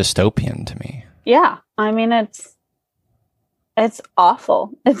feels dystopian to me. Yeah, I mean it's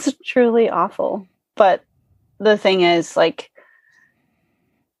awful. It's truly awful. But the thing is, like,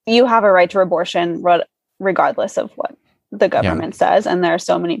 you have a right to abortion regardless of what the government says, and there are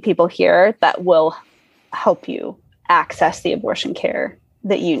so many people here that will help you access the abortion care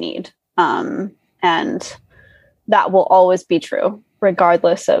that you need, and that will always be true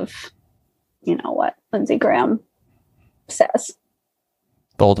regardless of what Lindsey Graham says.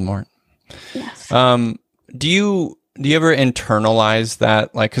 Voldemort. Yes. Do you ever internalize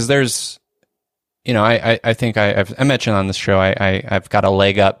that? Like, because there's, I think I mentioned on this show, I've got a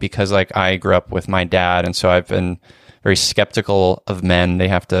leg up because like I grew up with my dad, and so I've been very skeptical of men. They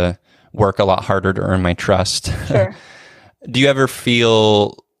have to work a lot harder to earn my trust. Sure. Do you ever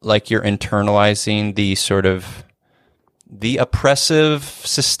feel like you're internalizing the sort of the oppressive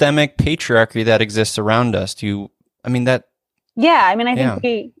systemic patriarchy that exists around us? Yeah, I mean,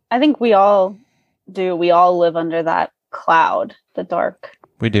 I think we all do. We all live under that cloud, the dark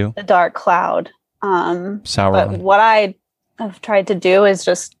cloud. Sauron. But what I have tried to do is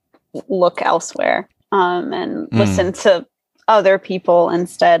just look elsewhere, and listen to other people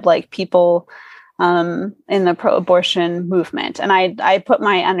instead, like people in the pro-abortion movement. And I put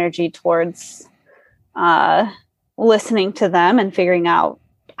my energy towards listening to them and figuring out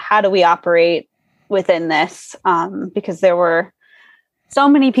how do we operate within this, because there were so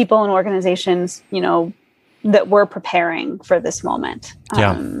many people and organizations, that were preparing for this moment,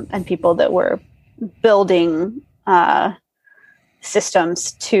 and people that were building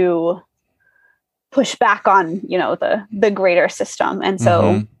systems to push back on, the greater system. And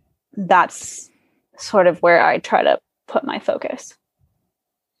so that's sort of where I try to put my focus.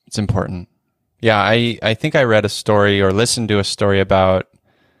 It's important. Yeah, I think I read a story or listened to a story about,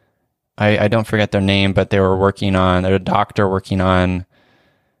 I don't forget their name, but they're a doctor working on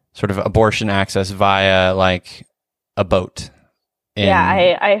sort of abortion access via like a boat.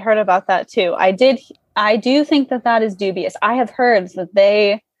 I heard about that too. I do think that is dubious. I have heard that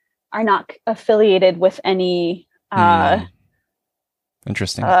they are not affiliated with any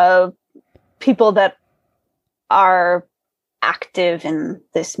interesting people that are active in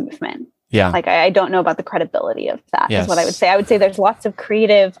this movement. Yeah. Like, I don't know about the credibility of that. Yes. Is what I would say. I would say there's lots of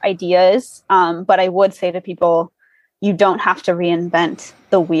creative ideas, but I would say to people, you don't have to reinvent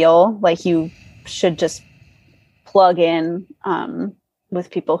the wheel. Like you should just plug in with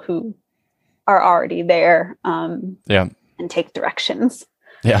people who are already there and take directions.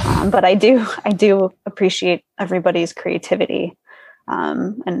 Yeah. But I do appreciate everybody's creativity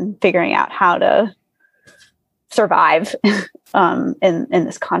and figuring out how to survive in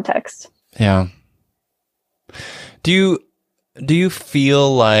this context. Yeah. Do you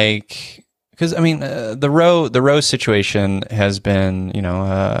feel like, because I mean, the Roe situation has been,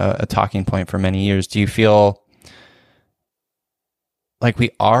 a talking point for many years. Do you feel like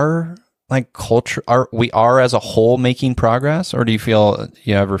we are as a whole making progress, or do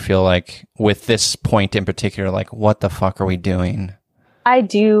you ever feel like with this point in particular, like what the fuck are we doing? I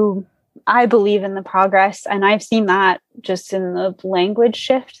do. I believe in the progress, and I've seen that just in the language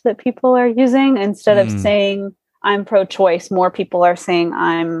shift that people are using. Instead of saying I'm pro-choice, more people are saying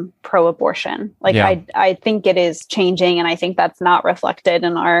I'm pro-abortion. Like I think it is changing, and I think that's not reflected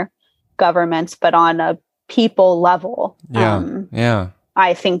in our governments, but on a people level.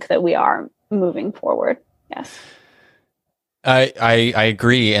 I think that we are moving forward. Yes. I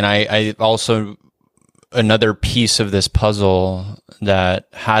agree. And I also, another piece of this puzzle that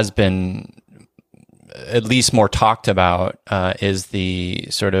has been at least more talked about is the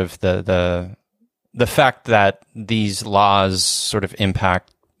sort of the fact that these laws sort of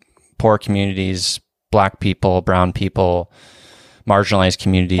impact poor communities, Black people, brown people, marginalized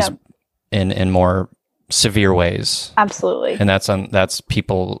communities in more severe ways. Absolutely. And that's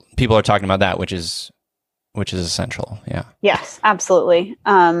people are talking about that, which is essential. Yeah. Yes, absolutely.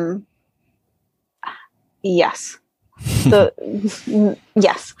 Yes.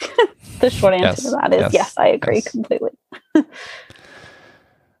 Yes. The short answer to that is yes, I agree completely.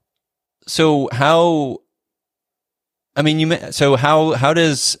 So how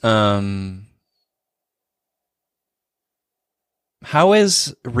does how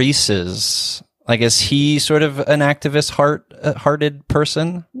is Reese's, like, is he sort of an activist hearted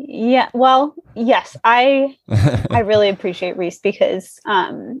person? Yeah, well, yes. I really appreciate Reese because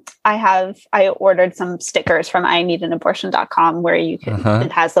I ordered some stickers from ineedanabortion.com where you can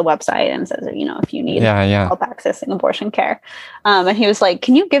it has the website and says, if you need help accessing abortion care. And he was like,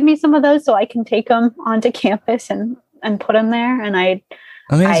 can you give me some of those so I can take them onto campus and put them there? And I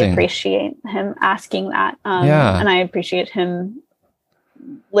appreciate him asking that. And I appreciate him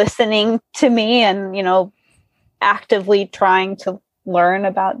listening to me and, actively trying to learn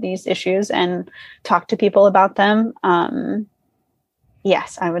about these issues and talk to people about them.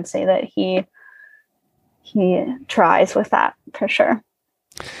 Yes, I would say that he tries with that for sure.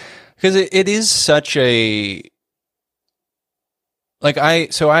 Because it is such a,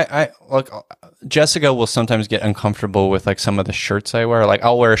 Jessica will sometimes get uncomfortable with like some of the shirts I wear. Like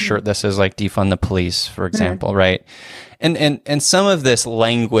I'll wear a shirt that says like defund the police, for example, right? And some of this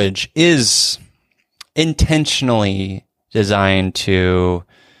language is intentionally designed to,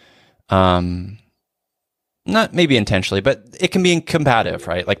 not maybe intentionally, but it can be combative,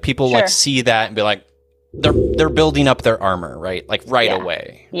 right? Like people like see that and be like, they're building up their armor, right? Like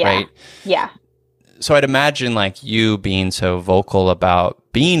away, right? Yeah. So I'd imagine like you being so vocal about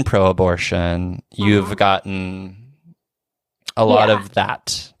being pro-abortion, you've gotten a lot of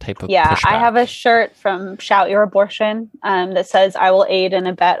that type of pushback. I have a shirt from Shout Your Abortion that says I will aid and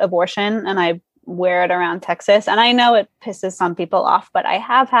abet abortion, and I wear it around Texas. And I know it pisses some people off, but I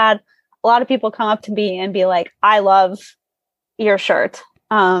have had a lot of people come up to me and be like, I love your shirt.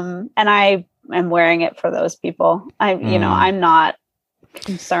 And I am wearing it for those people. I'm not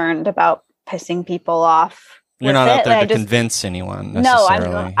concerned about pissing people off. You're not out there to convince anyone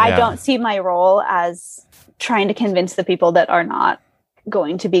necessarily. I don't see my role as trying to convince the people that are not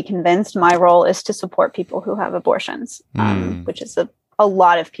going to be convinced. My role is to support people who have abortions, which is a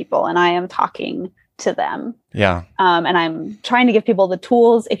lot of people, and I am talking to them. Yeah. And I'm trying to give people the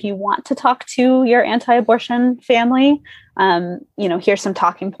tools. If you want to talk to your anti-abortion family, here's some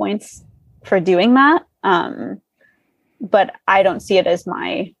talking points for doing that. But I don't see it as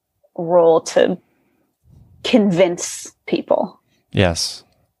my role to convince people. Yes.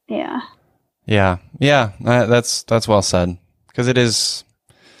 Yeah. Yeah. Yeah. That's well said. Because it is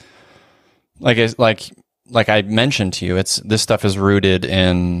like I mentioned to you, this stuff is rooted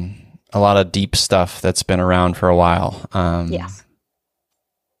in a lot of deep stuff that's been around for a while. Yes.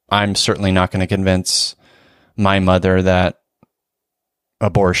 I'm certainly not going to convince my mother that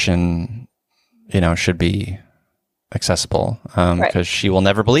abortion, should be accessible, because she will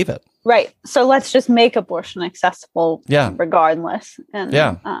never believe it. Right. So let's just make abortion accessible regardless. And,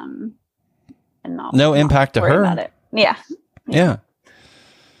 and no impact to her. About it. Yeah. Yeah.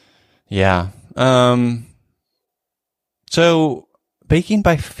 Yeah. So, Baking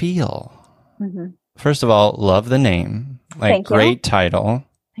by Feel. Mhm. First of all, love the name. Like, Thank you. great title.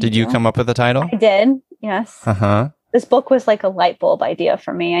 Did you you. come up with the title? I did. Yes. Uh-huh. This book was like a light bulb idea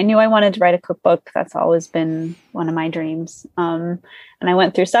for me. I knew I wanted to write a cookbook. That's always been one of my dreams. And I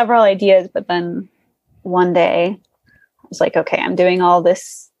went through several ideas, but then one day I was like, okay, I'm doing all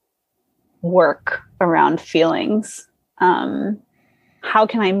this work around feelings. How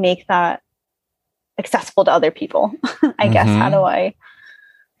can I make that accessible to other people? I guess. How do I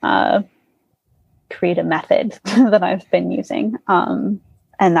create a method that I've been using? And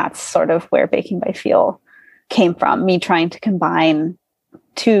that's sort of where Baking by Feel came from, me trying to combine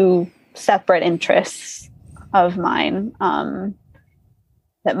two separate interests of mine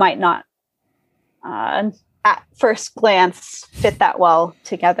that might not at first glance fit that well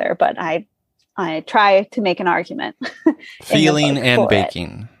together, but I try to make an argument. Feeling and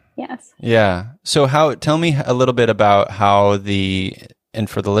baking. Yes. Yeah. So tell me a little bit about and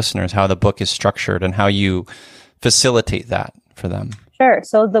for the listeners, how the book is structured and how you facilitate that for them. Sure.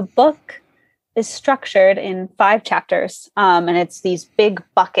 So the book is structured in 5 chapters, and it's these big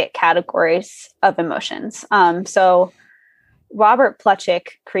bucket categories of emotions. So Robert Plutchik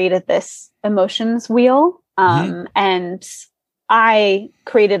created this emotions wheel, and I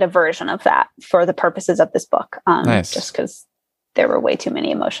created a version of that for the purposes of this book, nice. Just because there were way too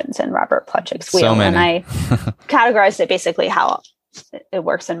many emotions in Robert Plutchik's wheel, so many. and I categorized it basically how it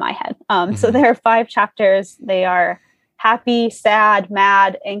works in my head. So there are 5 chapters. They are happy, sad,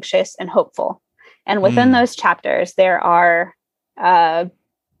 mad, anxious, and hopeful. And within those chapters, there are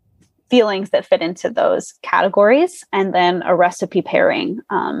feelings that fit into those categories, and then a recipe pairing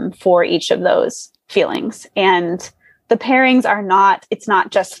for each of those feelings. And the pairings it's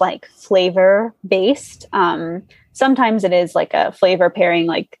not just like flavor based. Sometimes it is like a flavor pairing,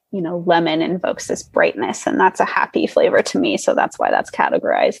 like, lemon invokes this brightness, and that's a happy flavor to me. So that's why that's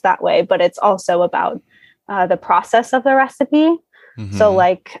categorized that way. But it's also about the process of the recipe. So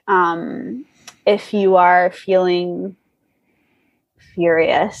like, if you are feeling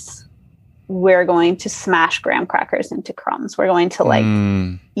furious, we're going to smash graham crackers into crumbs. We're going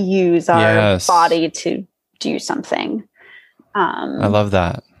to use our body to do something. I love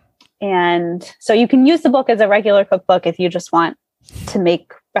that. And so you can use the book as a regular cookbook. If you just want to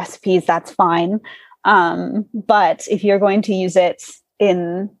make recipes, that's fine. But if you're going to use it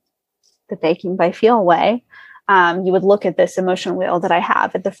in the Baking by Feel way, you would look at this emotion wheel that I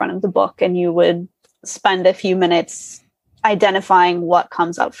have at the front of the book, and you would spend a few minutes identifying what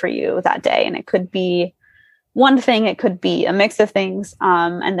comes up for you that day. And it could be one thing, it could be a mix of things.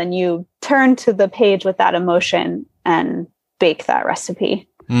 And then you turn to the page with that emotion and bake that recipe.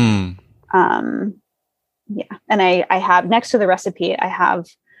 And I have, next to the recipe, I have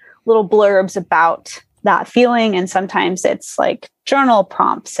little blurbs about that feeling. And sometimes it's like journal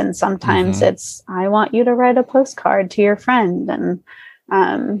prompts, and sometimes it's, I want you to write a postcard to your friend,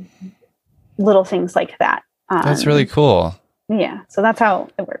 and little things like that. That's really cool. Yeah. So that's how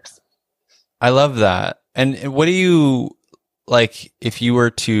it works. I love that. And what do you, like, if you were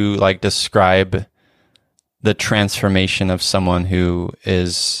to like describe the transformation of someone who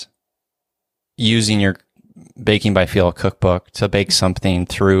is using your Baking by Feel cookbook to bake something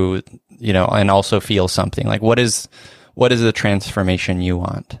through, and also feel something, like what is the transformation you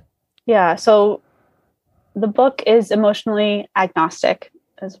want? Yeah. So the book is emotionally agnostic,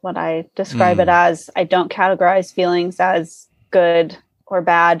 is what I describe it as. I don't categorize feelings as good or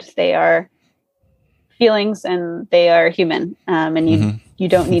bad. They are feelings, and they are human. And you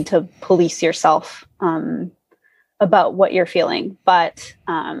don't need to police yourself about what you're feeling. But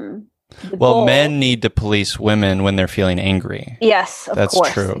men need to police women when they're feeling angry. Yes, of That's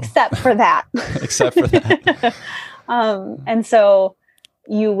course. True. Except for that. Except for that. And so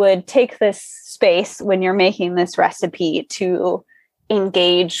you would take this space when you're making this recipe to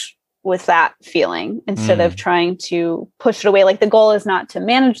engage with that feeling instead of trying to push it away. Like, the goal is not to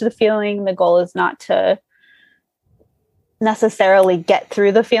manage the feeling. The goal is not to necessarily get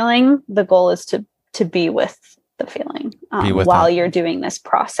through the feeling. The goal is to be with the feeling while you're doing this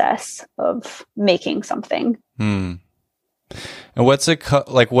process of making something. And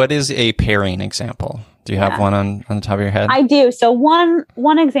what is a pairing example? Do you have one on the top of your head? I do. So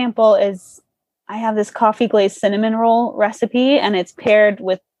one example is, I have this coffee glazed cinnamon roll recipe, and it's paired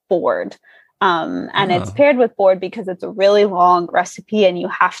with board. It's paired with board because it's a really long recipe, and you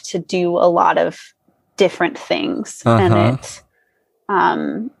have to do a lot of different things. And it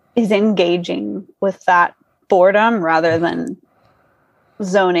is engaging with that boredom rather than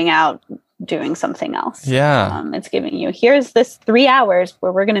zoning out doing something else. Yeah. It's giving you, here's this 3 hours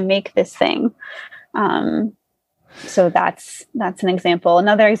where we're going to make this thing. So that's an example.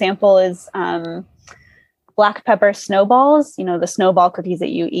 Another example is black pepper snowballs, the snowball cookies that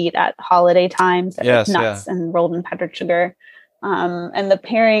you eat at holiday times, Yes, with nuts and rolled in powdered sugar. And the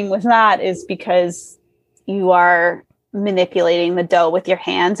pairing with that is because you are manipulating the dough with your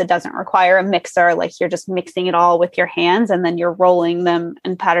hands. It doesn't require a mixer. Like, you're just mixing it all with your hands, and then you're rolling them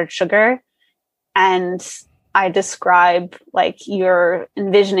in powdered sugar. And I describe, like, you're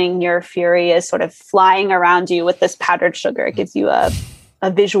envisioning your fury as sort of flying around you with this powdered sugar. It gives you a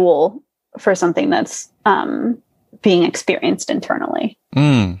visual for something that's being experienced internally.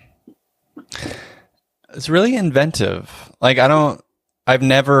 It's really inventive. Like, I've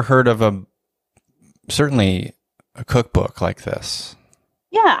never heard of certainly a cookbook like this.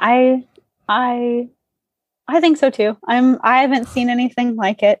 Yeah, I think so too. I haven't seen anything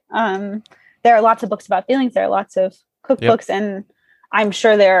like it. There are lots of books about feelings. There are lots of cookbooks, and I'm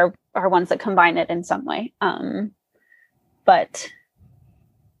sure there are ones that combine it in some way. But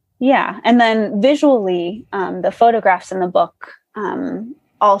yeah, and then visually, the photographs in the book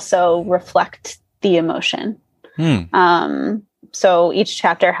also reflect the emotion. So each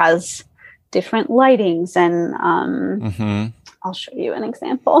chapter has different lightings, and I'll show you an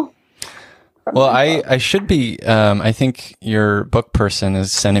example. Well, I should be. I think your book person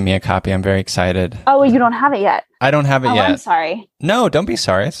is sending me a copy. I'm very excited. Oh, you don't have it yet? I don't have it yet. I'm sorry. No, don't be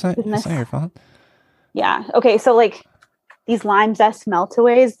sorry. It's not your fault. Yeah. Okay. So, like, these lime zest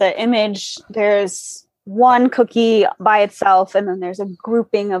meltaways, the image, there's one cookie by itself, and then there's a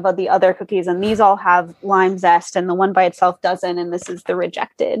grouping of the other cookies, and these all have lime zest, and the one by itself doesn't. And this is the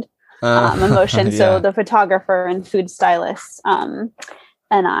rejected emotion. Yeah. So the photographer and food stylist, and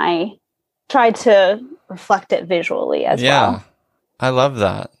I tried to reflect it visually as well. I love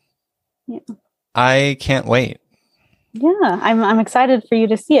that. Yeah. I can't wait. Yeah, I'm excited for you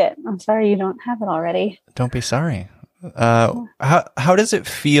to see it. I'm sorry you don't have it already. Don't be sorry. How does it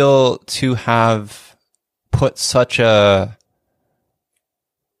feel to have put such a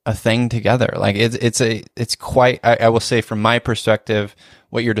thing together? Like, it's quite. I will say, from my perspective,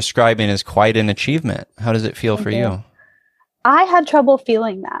 what you're describing is quite an achievement. How does it feel for you? I had trouble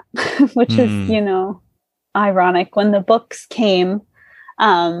feeling that, which is, ironic. When the books came,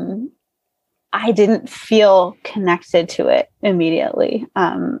 I didn't feel connected to it immediately.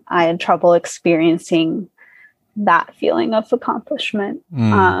 I had trouble experiencing that feeling of accomplishment.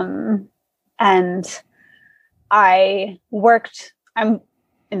 And I'm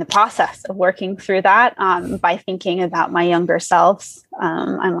in the process of working through that by thinking about my younger selves.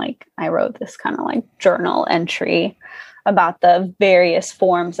 I wrote this kind of like journal entry about the various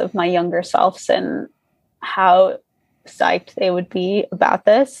forms of my younger selves and how psyched they would be about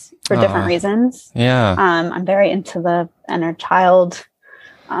this for different reasons. Yeah. I'm very into the inner child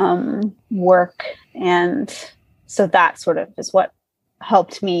work. And so that sort of is what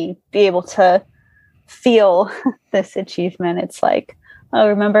helped me be able to feel this achievement. It's like, oh,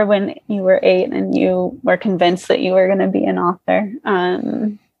 remember when you were 8 and you were convinced that you were going to be an author?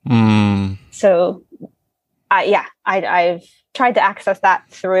 So I've tried to access that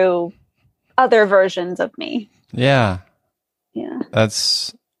through other versions of me. Yeah.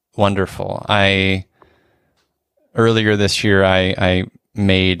 That's wonderful. Earlier this year, I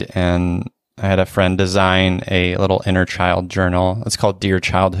made and I had a friend design a little inner child journal. It's called Dear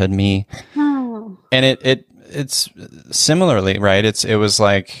Childhood Me. Oh. And it's similarly, right? It was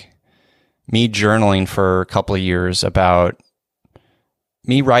like me journaling for a couple of years about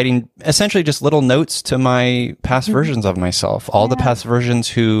me writing essentially just little notes to my past versions of myself, all the past versions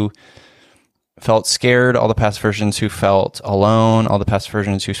who felt scared, all the past versions who felt alone, all the past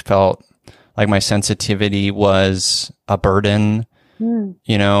versions who felt like my sensitivity was a burden,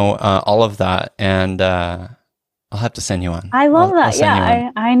 all of that. And I'll have to send you one. I love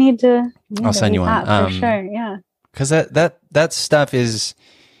that. I need to. I'll send you one for sure. Yeah, because that stuff is.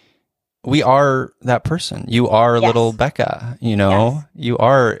 We are that person. You are little Becca. You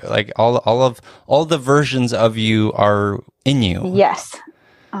are like all the versions of you are in you. Yes,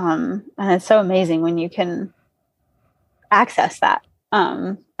 and it's so amazing when you can access that.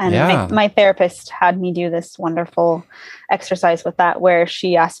 My therapist had me do this wonderful exercise with that, where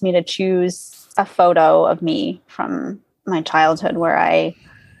she asked me to choose a photo of me from my childhood where I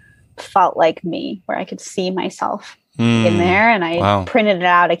felt like me, where I could see myself in there. And I printed it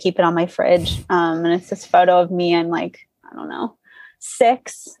out. I keep it on my fridge. And it's this photo of me. I'm like, I don't know,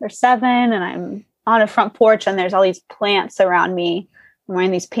 6 or 7. And I'm on a front porch and there's all these plants around me. I'm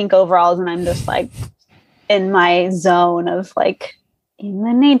wearing these pink overalls and I'm just like in my zone of like in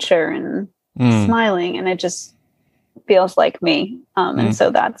the nature and smiling. And it just feels like me. And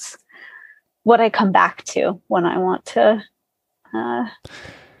so that's what I come back to when I want to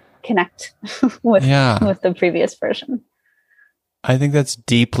connect with the previous version. I think that's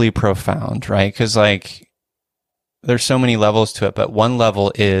deeply profound, right? Because like there's so many levels to it, but one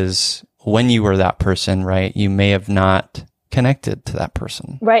level is when you were that person, right? You may have not connected to that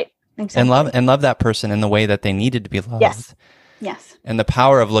person, right? Exactly. And love that person in the way that they needed to be loved. Yes. And the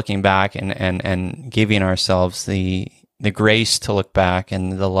power of looking back and giving ourselves the grace to look back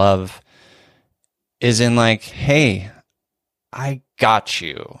and the love is in like, hey, I got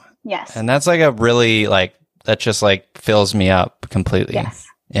you. Yes. And that's like a really like, that just like fills me up completely. Yes.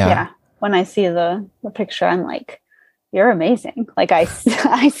 Yeah. When I see the picture, I'm like, you're amazing. Like I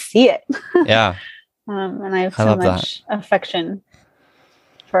see it. Yeah. And I have so much affection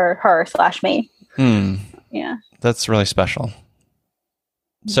for her / me. Yeah. That's really special.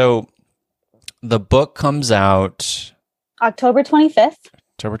 So the book comes out October 25th.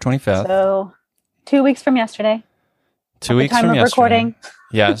 October 25th. So 2 weeks from yesterday. 2 weeks from yesterday. Recording.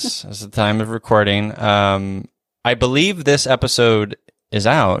 Yes, it's the time of recording. I believe this episode is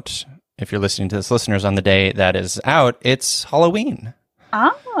out. If you're listening to this, listeners, on the day that is out, it's Halloween.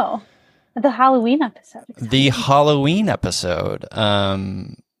 Oh, the Halloween episode. The Halloween episode.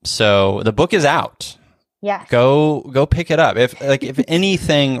 So the book is out. Yes. Go pick it up. If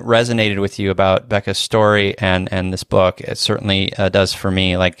anything resonated with you about Becca's story and this book, it certainly does for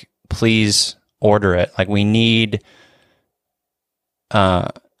me. Like, please order it. Like, we need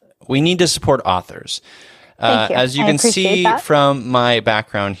to support authors. Thank you. As you can see from my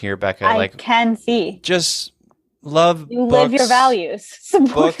background here, Becca, I can see. Just love you books. Live your values.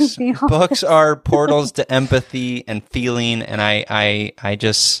 Books are portals to empathy and feeling, and I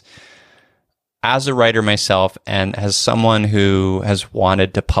just, as a writer myself, and as someone who has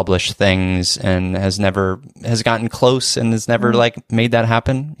wanted to publish things and has gotten close and has never like made that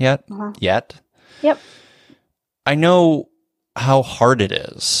happen yet. Yep. I know how hard it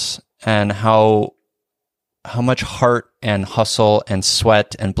is and how much heart and hustle and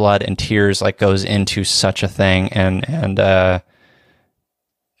sweat and blood and tears like goes into such a thing, and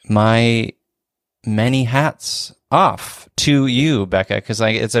my many hats off to you, Becca, because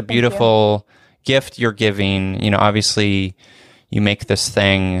like it's a beautiful gift you're giving. You know, obviously you make this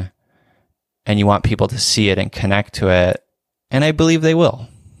thing and you want people to see it and connect to it, and I believe they will.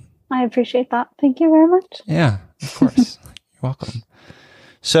 I appreciate that. Thank you very much. Yeah, of course. You're welcome.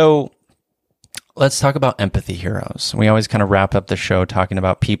 So let's talk about empathy heroes. We always kind of wrap up the show talking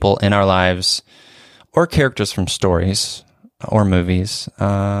about people in our lives or characters from stories or movies who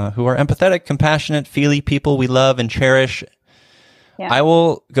are empathetic, compassionate, feely people we love and cherish. Yeah. I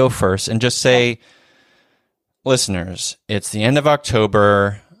will go first and just say, listeners, it's the end of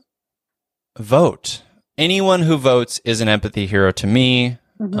October. Vote. Anyone who votes is an empathy hero to me.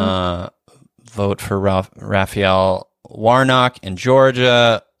 Vote for Raphael Warnock in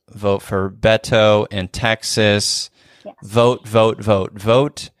Georgia. Vote for Beto in Texas. Yes.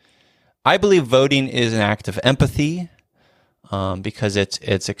 Vote. I believe voting is an act of empathy because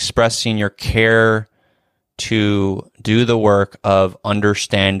it's expressing your care to do the work of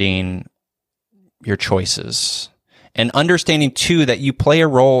understanding your choices and understanding, too, that you play a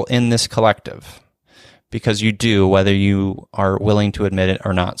role in this collective because you do, whether you are willing to admit it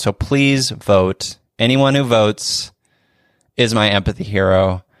or not. So please vote. Anyone who votes is my empathy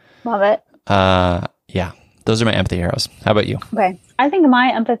hero. Love it. Yeah, those are my empathy heroes. How about you? Okay. I think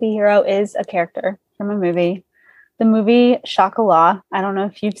my empathy hero is a character from a movie. The movie Chocolat. I don't know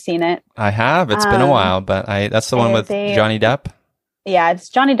if you've seen it. I have. It's been a while, but that's the one with Johnny Depp. Yeah, it's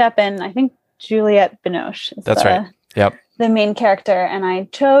Johnny Depp and I think Juliette Binoche. That's right. Yep. The main character. And I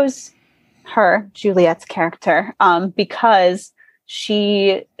chose her, Juliette's character, because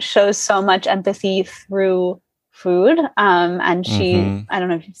she shows so much empathy through food. And she, I don't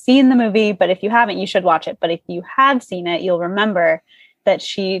know if you've seen the movie, but if you haven't, you should watch it. But if you have seen it, you'll remember that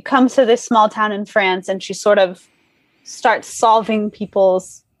she comes to this small town in France and she sort of starts solving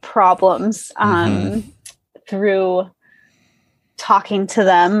people's problems through talking to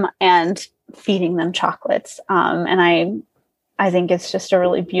them and feeding them chocolates. And I think it's just a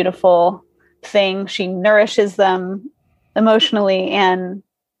really beautiful thing. She nourishes them emotionally and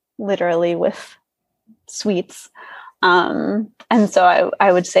literally with sweets. And so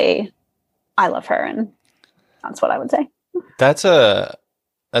I would say I love her, and that's what I would say. That's a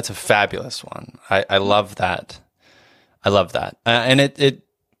fabulous one. I love that. I love that. And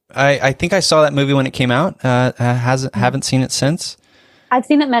I think I saw that movie when it came out. Haven't seen it since. I've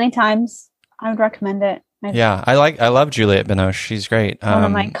seen it many times. I would recommend it. I love Juliette Binoche. She's great. One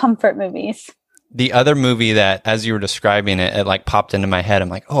of my comfort movies. the other movie that, as you were describing it, it like popped into my head. I'm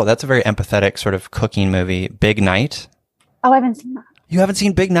like, oh, that's a very empathetic sort of cooking movie. Big Night. Oh, I haven't seen that. You haven't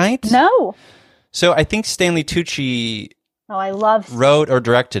seen Big Night? No. So I think Stanley Tucci Oh, I love wrote or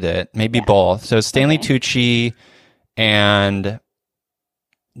directed it, maybe both. So Stanley Tucci and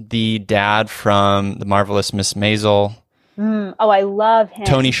the dad from The Marvelous Miss Maisel, Oh, I love him.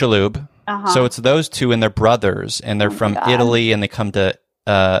 Tony Shalhoub. Uh-huh. So it's those two and they're brothers, and they're from God. Italy, and they come to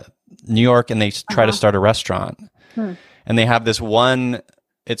New York, and they try to start a restaurant. And they have this one.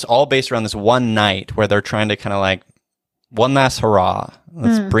 It's all based around this one night where they're trying to kind of like one last hurrah.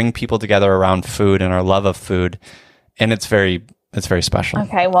 Let's bring people together around food and our love of food, and it's very special.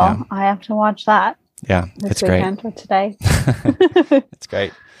 Okay, well, I have to watch that Yeah, this it's great. weekend or today. It's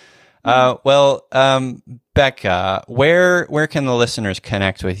great. Becca, where can the listeners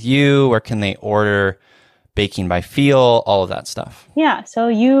connect with you? Where can they order Baking by Feel? All of that stuff. Yeah, so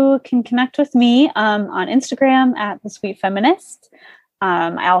you can connect with me on Instagram at The Sweet Feminist.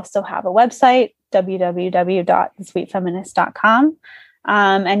 I also have a website, www.thesweetfeminist.com.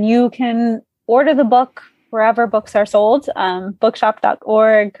 And you can order the book wherever books are sold,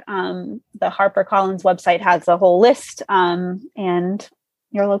 bookshop.org. The HarperCollins website has a whole list, and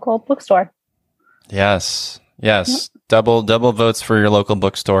your local bookstore. Yes. Double votes for your local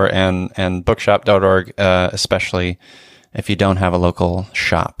bookstore and bookshop.org, especially if you don't have a local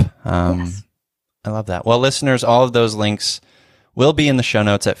shop. Yes. I love that. Well, listeners, all of those links will be in the show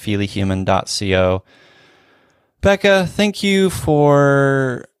notes at feelyhuman.co. Becca, thank you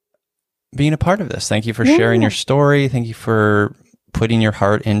for being a part of this. Thank you for sharing your story. Thank you for putting your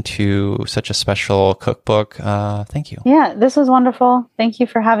heart into such a special cookbook. Thank you. Yeah, this was wonderful. Thank you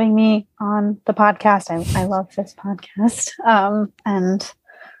for having me on the podcast. I love this podcast. And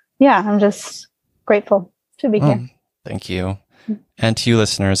yeah, I'm just grateful to be here. Thank you. And to you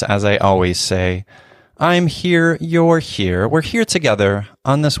listeners, as I always say, I'm here, you're here. We're here together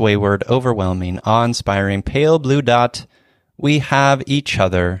on this wayward, overwhelming, awe-inspiring, pale blue dot. We have each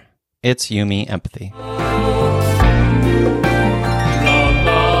other. It's Yumi Empathy.